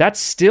 that's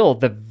still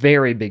the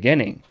very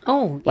beginning.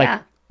 Oh, like,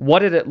 yeah. What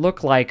did it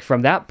look like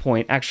from that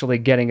point, actually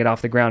getting it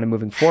off the ground and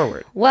moving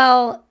forward?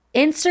 Well,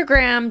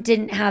 Instagram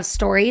didn't have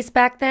stories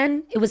back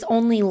then. It was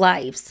only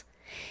lives.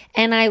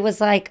 And I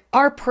was like,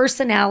 our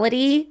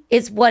personality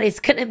is what is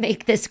going to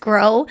make this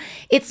grow.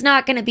 It's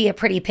not going to be a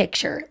pretty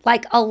picture.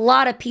 Like a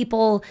lot of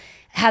people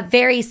have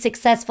very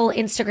successful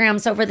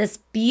Instagrams over this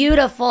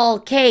beautiful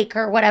cake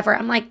or whatever.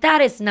 I'm like, that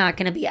is not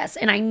going to be us.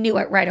 And I knew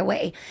it right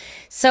away.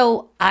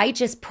 So I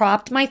just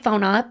propped my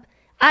phone up.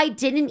 I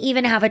didn't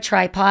even have a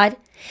tripod.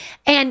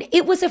 And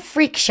it was a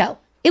freak show.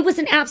 It was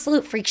an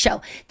absolute freak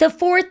show. The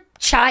fourth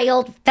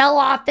child fell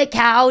off the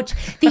couch.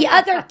 The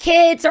other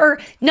kids are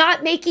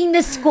not making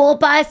the school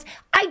bus.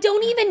 I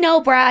don't even know,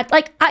 Brad.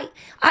 Like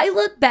I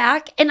look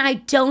back and I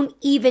don't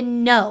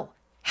even know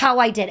how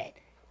I did it.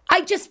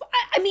 I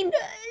mean,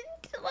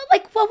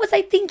 like, what was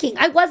I thinking?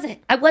 I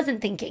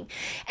wasn't thinking.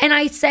 And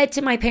I said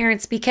to my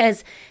parents,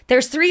 because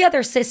there's 3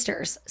 other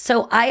sisters.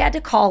 So I had to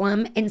call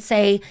them and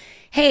say,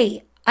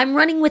 hey, I'm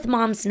running with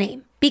mom's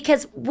name.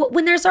 Because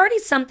when there's already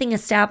something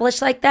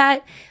established like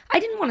that, I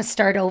didn't want to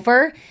start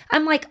over.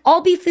 I'm like,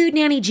 I'll be Food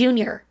Nanny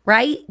Jr.,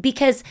 right?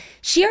 Because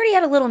she already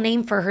had a little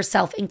name for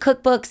herself in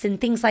cookbooks and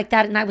things like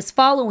that. And I was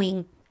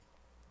following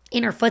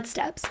in her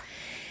footsteps.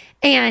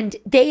 And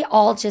they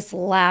all just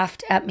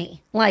laughed at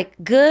me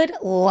like, good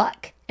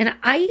luck. And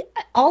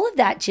all of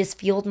that just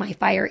fueled my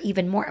fire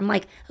even more. I'm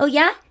like, oh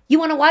yeah? You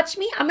want to watch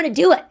me? I'm going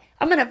to do it.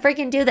 I'm going to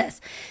freaking do this.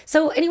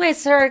 So anyway, I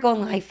started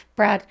going live,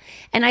 Brad.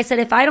 And I said,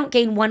 if I don't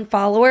gain 1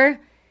 follower,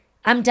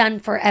 I'm done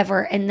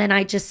forever. And then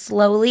I just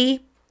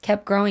slowly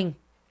kept growing.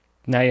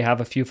 Now you have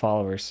a few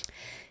followers.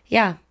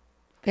 Yeah.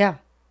 Yeah.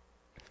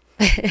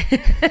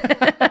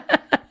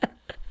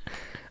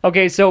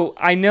 Okay, so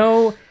I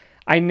know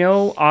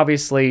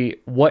obviously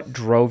what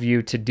drove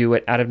you to do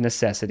it out of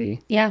necessity.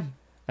 Yeah.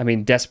 I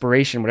mean,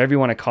 desperation, whatever you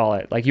want to call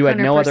it. Like you had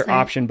 100%. No other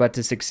option but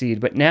to succeed.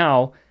 But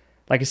now,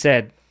 like I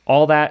said,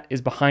 all that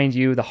is behind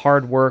you, the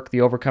hard work, the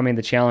overcoming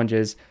the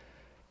challenges.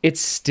 It's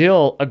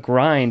still a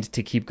grind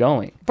to keep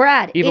going.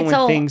 Brad, even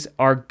when things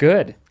are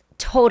good.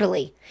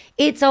 Totally.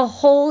 It's a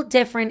whole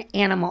different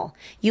animal.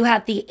 You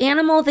have the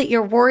animal that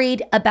you're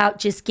worried about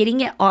just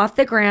getting it off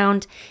the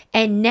ground.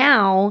 And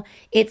now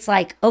it's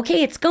like,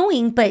 okay, it's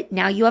going, but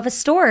now you have a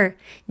store.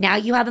 Now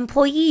you have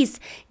employees.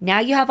 Now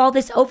you have all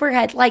this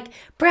overhead. Like,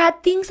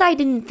 Brad, things I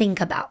didn't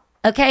think about.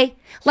 Okay.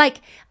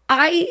 Like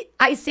I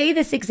say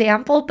this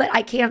example, but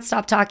I can't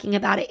stop talking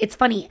about it. It's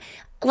funny.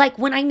 Like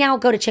when I now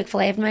go to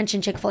Chick-fil-A, I've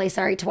mentioned Chick-fil-A,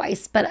 sorry,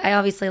 twice, but I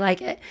obviously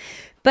like it.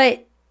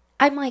 But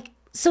I'm like,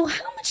 so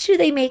how much do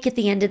they make at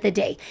the end of the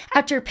day?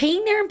 After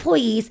paying their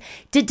employees,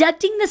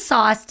 deducting the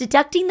sauce,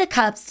 deducting the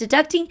cups,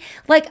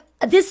 like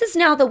this is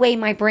now the way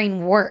my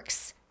brain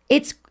works.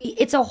 It's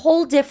a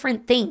whole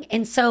different thing.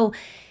 And so,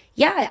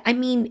 yeah, I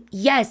mean,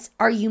 yes,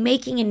 are you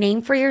making a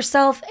name for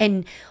yourself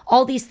and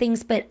all these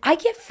things? But I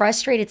get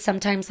frustrated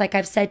sometimes, like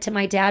I've said to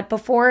my dad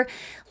before,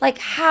 like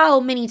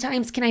how many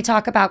times can I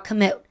talk about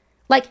Kamut?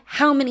 Like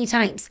how many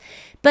times?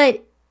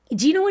 But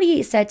do you know what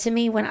he said to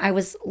me when I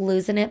was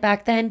losing it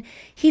back then?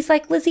 He's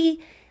like, Lizi,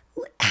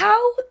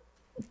 how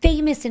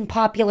famous and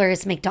popular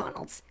is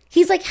McDonald's?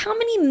 He's like, how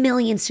many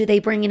millions do they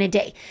bring in a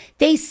day?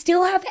 They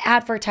still have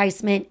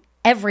advertisement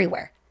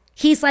everywhere.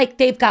 He's like,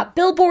 they've got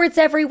billboards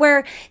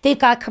everywhere. They've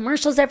got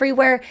commercials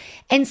everywhere.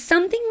 And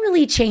something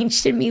really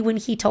changed in me when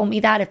he told me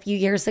that a few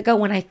years ago,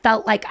 when I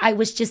felt like I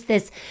was just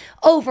this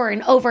over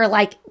and over,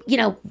 like, you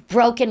know,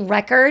 broken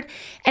record.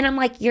 And I'm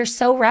like, you're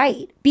so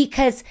right,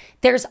 because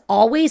there's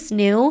always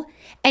new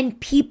and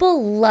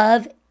people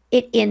love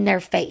it in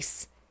their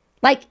face.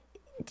 Like,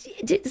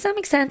 does that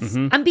make sense?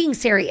 Mm-hmm. I'm being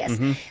serious.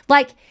 Mm-hmm.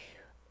 Like,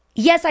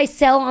 yes, I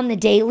sell on the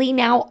daily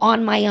now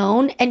on my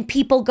own and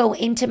people go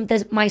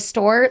into my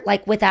store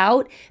like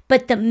without.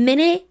 But the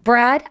minute,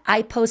 Brad,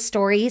 I post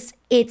stories,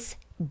 it's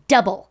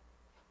double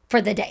for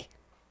the day.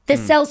 The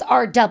cells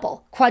are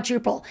double,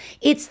 quadruple.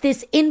 It's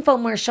this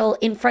infomercial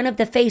in front of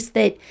the face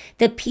that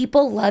the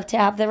people love to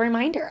have the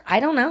reminder. I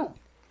don't know.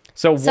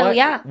 So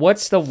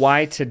what's the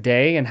why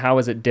today, and how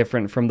is it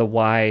different from the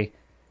why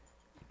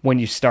when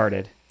you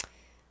started?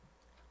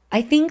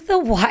 I think the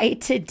why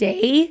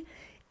today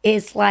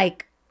is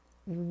like,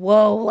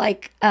 whoa,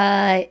 like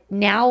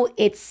now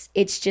it's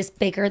just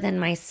bigger than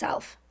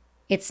myself.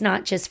 It's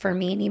not just for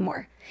me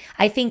anymore.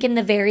 I think in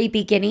the very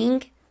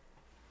beginning,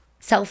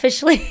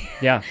 selfishly,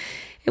 yeah,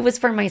 it was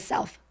for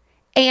myself.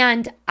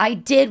 And I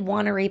did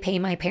want to repay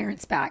my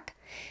parents back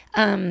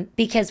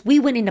because we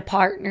went into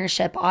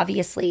partnership,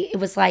 obviously. It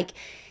was like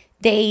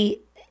they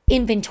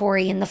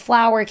inventory and the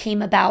flour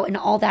came about and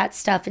all that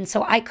stuff. And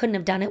so I couldn't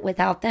have done it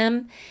without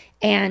them.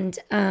 And,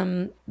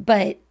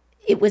 but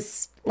it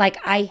was like,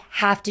 I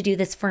have to do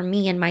this for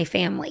me and my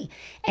family.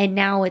 And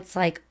now it's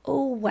like,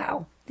 oh,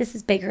 wow, this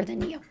is bigger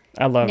than you.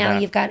 I love that. Now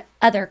you've got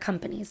other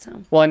companies.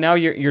 So. Well, and now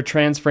you're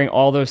transferring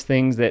all those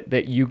things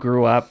that you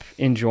grew up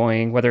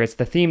enjoying, whether it's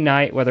the theme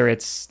night, whether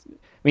it's, I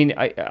mean,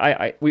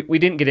 we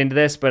didn't get into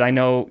this, but I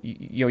know,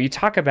 you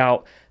talk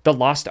about the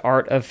lost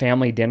art of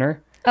family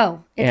dinner.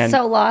 Oh, it's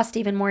so lost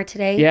even more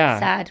today. Yeah.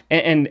 Sad.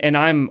 And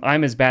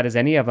I'm as bad as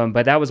any of them,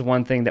 but that was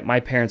one thing that my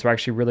parents were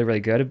actually really,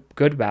 really good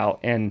about.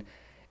 And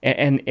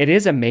it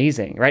is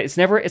amazing, right? It's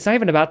not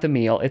even about the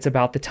meal. It's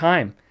about the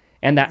time.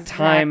 And that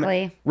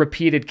time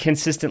repeated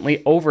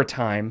consistently over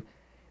time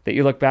that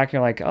you look back and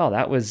you're like, oh,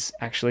 that was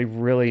actually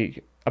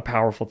really a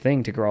powerful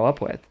thing to grow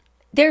up with.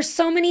 There's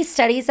so many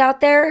studies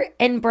out there.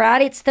 And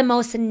Brad, it's the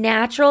most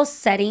natural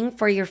setting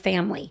for your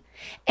family.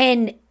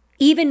 And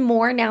even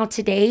more now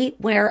today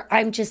where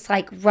I'm just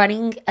like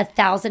running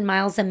 1,000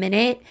 miles a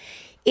minute,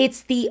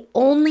 it's the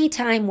only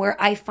time where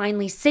I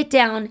finally sit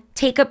down,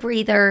 take a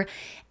breather,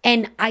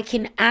 and I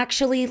can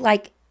actually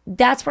like,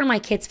 that's where my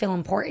kids feel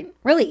important.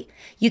 Really.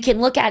 You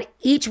can look at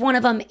each one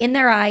of them in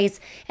their eyes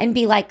and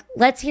be like,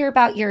 let's hear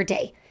about your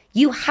day.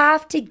 You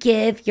have to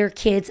give your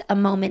kids a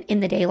moment in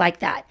the day like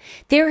that.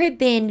 There have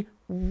been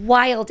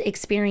wild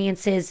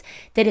experiences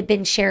that have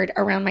been shared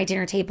around my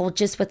dinner table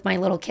just with my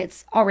little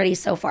kids already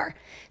so far.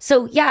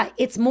 So yeah,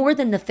 it's more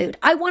than the food.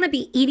 I want to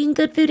be eating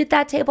good food at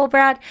that table,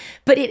 Brad,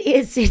 but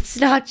it's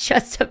not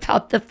just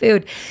about the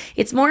food.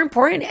 It's more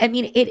important. I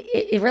mean,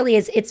 it really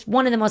is. It's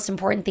one of the most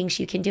important things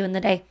you can do in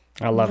the day.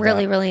 I love that.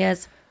 Really, really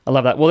is. I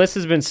love that. Well, this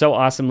has been so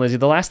awesome, Lizzie.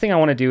 The last thing I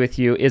want to do with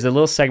you is a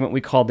little segment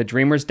we call the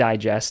Dreamer's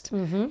Digest.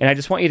 Mm-hmm. And I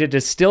just want you to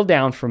distill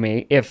down for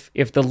me if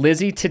the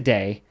Lizzie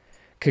today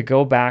could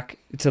go back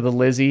to the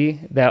Lizzie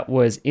that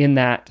was in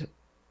that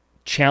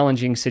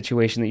challenging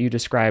situation that you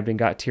described and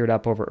got teared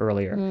up over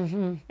earlier.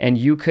 Mm-hmm. And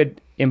you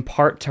could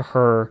impart to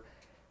her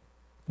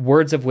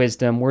words of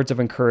wisdom, words of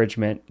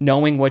encouragement,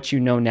 knowing what you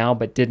know now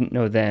but didn't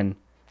know then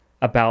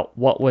about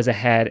what was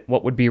ahead,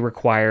 what would be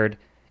required,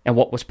 and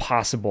what was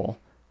possible.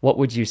 What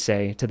would you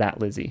say to that,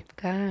 Lizzie?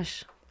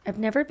 Gosh, I've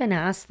never been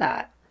asked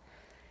that.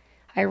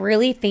 I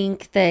really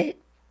think that,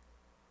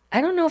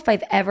 I don't know if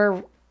I've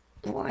ever,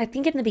 well, I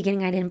think in the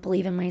beginning I didn't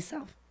believe in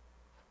myself.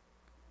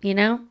 You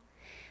know?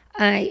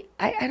 I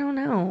don't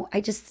know.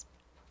 I just,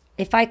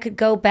 if I could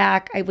go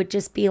back, I would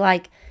just be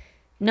like,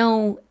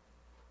 no,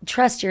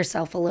 trust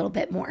yourself a little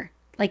bit more.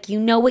 Like, you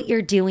know what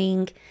you're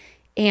doing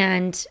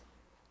and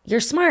you're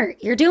smart.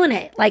 You're doing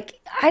it. Like,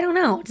 I don't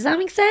know. Does that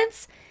make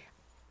sense?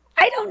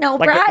 I don't know,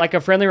 Brad. Like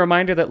a friendly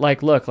reminder that,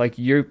 like, look, like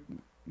you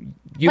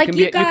can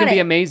be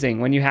amazing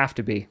when you have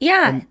to be.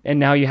 Yeah. And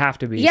now you have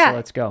to be. Yeah. So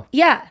let's go.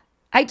 Yeah.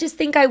 I just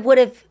think I would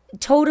have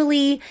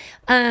totally.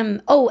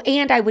 And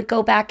I would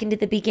go back into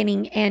the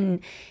beginning, and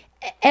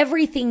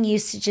everything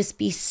used to just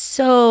be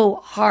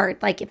so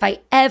hard. Like if I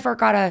ever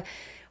got a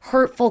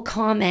hurtful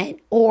comment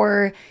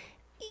or,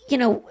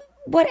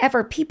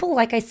 whatever, people,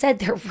 like I said,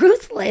 they're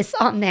ruthless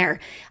on there.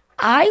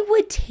 I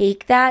would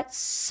take that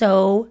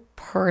so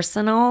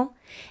personal.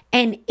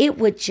 And it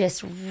would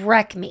just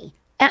wreck me.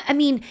 I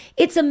mean,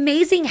 it's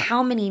amazing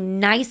how many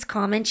nice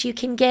comments you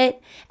can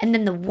get. And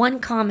then the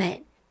one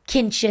comment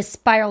can just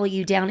spiral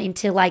you down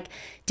into like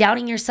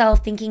doubting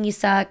yourself, thinking you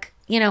suck,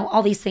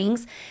 all these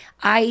things.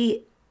 I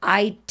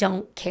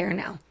don't care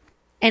now.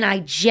 And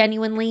I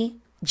genuinely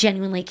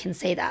can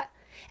say that.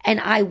 And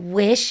I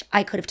wish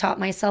I could have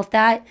taught myself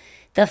that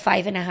the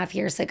 5.5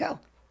 years ago.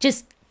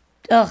 Just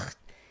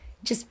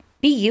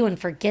be you and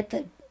forget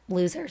the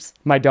losers.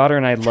 My daughter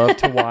and I love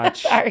to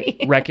watch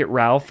Wreck-It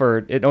Ralph,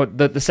 or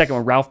the second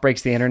one, Ralph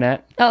Breaks the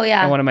Internet. Oh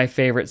yeah. And one of my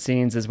favorite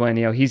scenes is when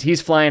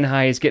he's flying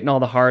high, he's getting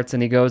all the hearts,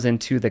 and he goes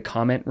into the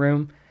comment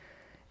room,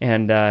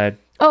 and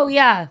oh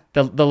yeah,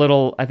 the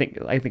little I think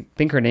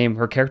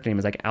her character name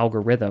is like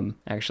Algorithm.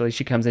 Actually,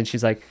 she comes in,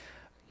 she's like,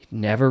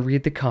 never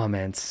read the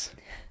comments.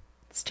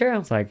 It's true.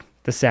 It's like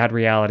the sad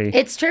reality.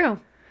 It's true.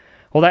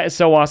 Well, that is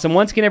so awesome.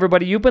 Once again,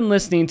 everybody, you've been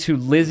listening to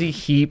Lizi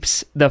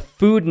Heaps, the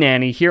food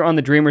nanny, here on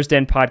the Dreamer's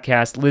Den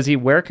podcast. Lizzie,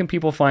 where can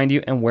people find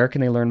you and where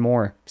can they learn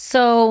more?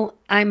 So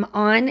I'm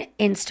on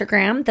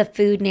Instagram, the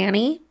food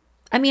nanny.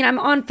 I mean, I'm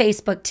on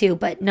Facebook too,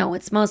 but no,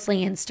 it's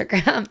mostly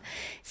Instagram.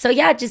 So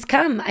yeah, just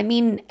come. I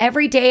mean,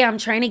 every day I'm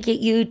trying to get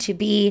you to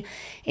be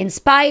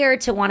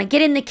inspired, to want to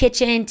get in the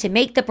kitchen, to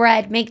make the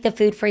bread, make the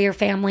food for your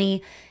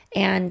family.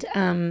 And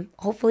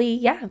hopefully,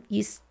 yeah,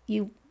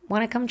 you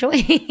want to come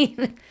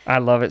join. I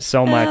love it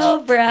so much.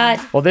 Oh,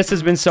 Brad. Well, this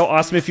has been so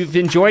awesome. If you've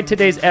enjoyed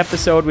today's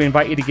episode, we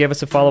invite you to give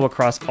us a follow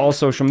across all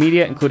social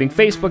media, including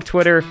Facebook,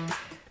 Twitter,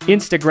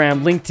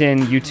 Instagram,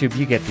 LinkedIn, YouTube.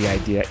 You get the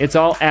idea. It's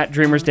all at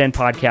Dreamers Den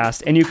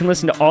Podcast, and you can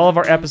listen to all of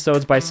our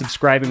episodes by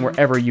subscribing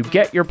wherever you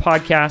get your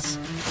podcasts.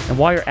 And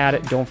while you're at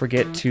it, don't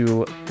forget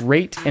to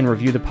rate and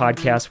review the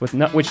podcast,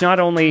 which not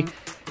only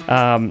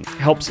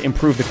helps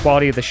improve the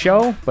quality of the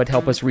show, but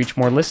help us reach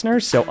more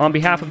listeners. So on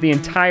behalf of the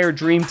entire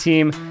Dream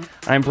Team,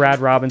 I'm Brad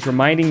Robbins,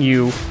 reminding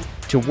you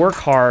to work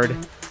hard,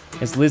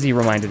 as Lizi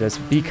reminded us,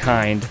 be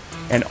kind,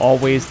 and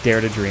always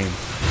dare to dream.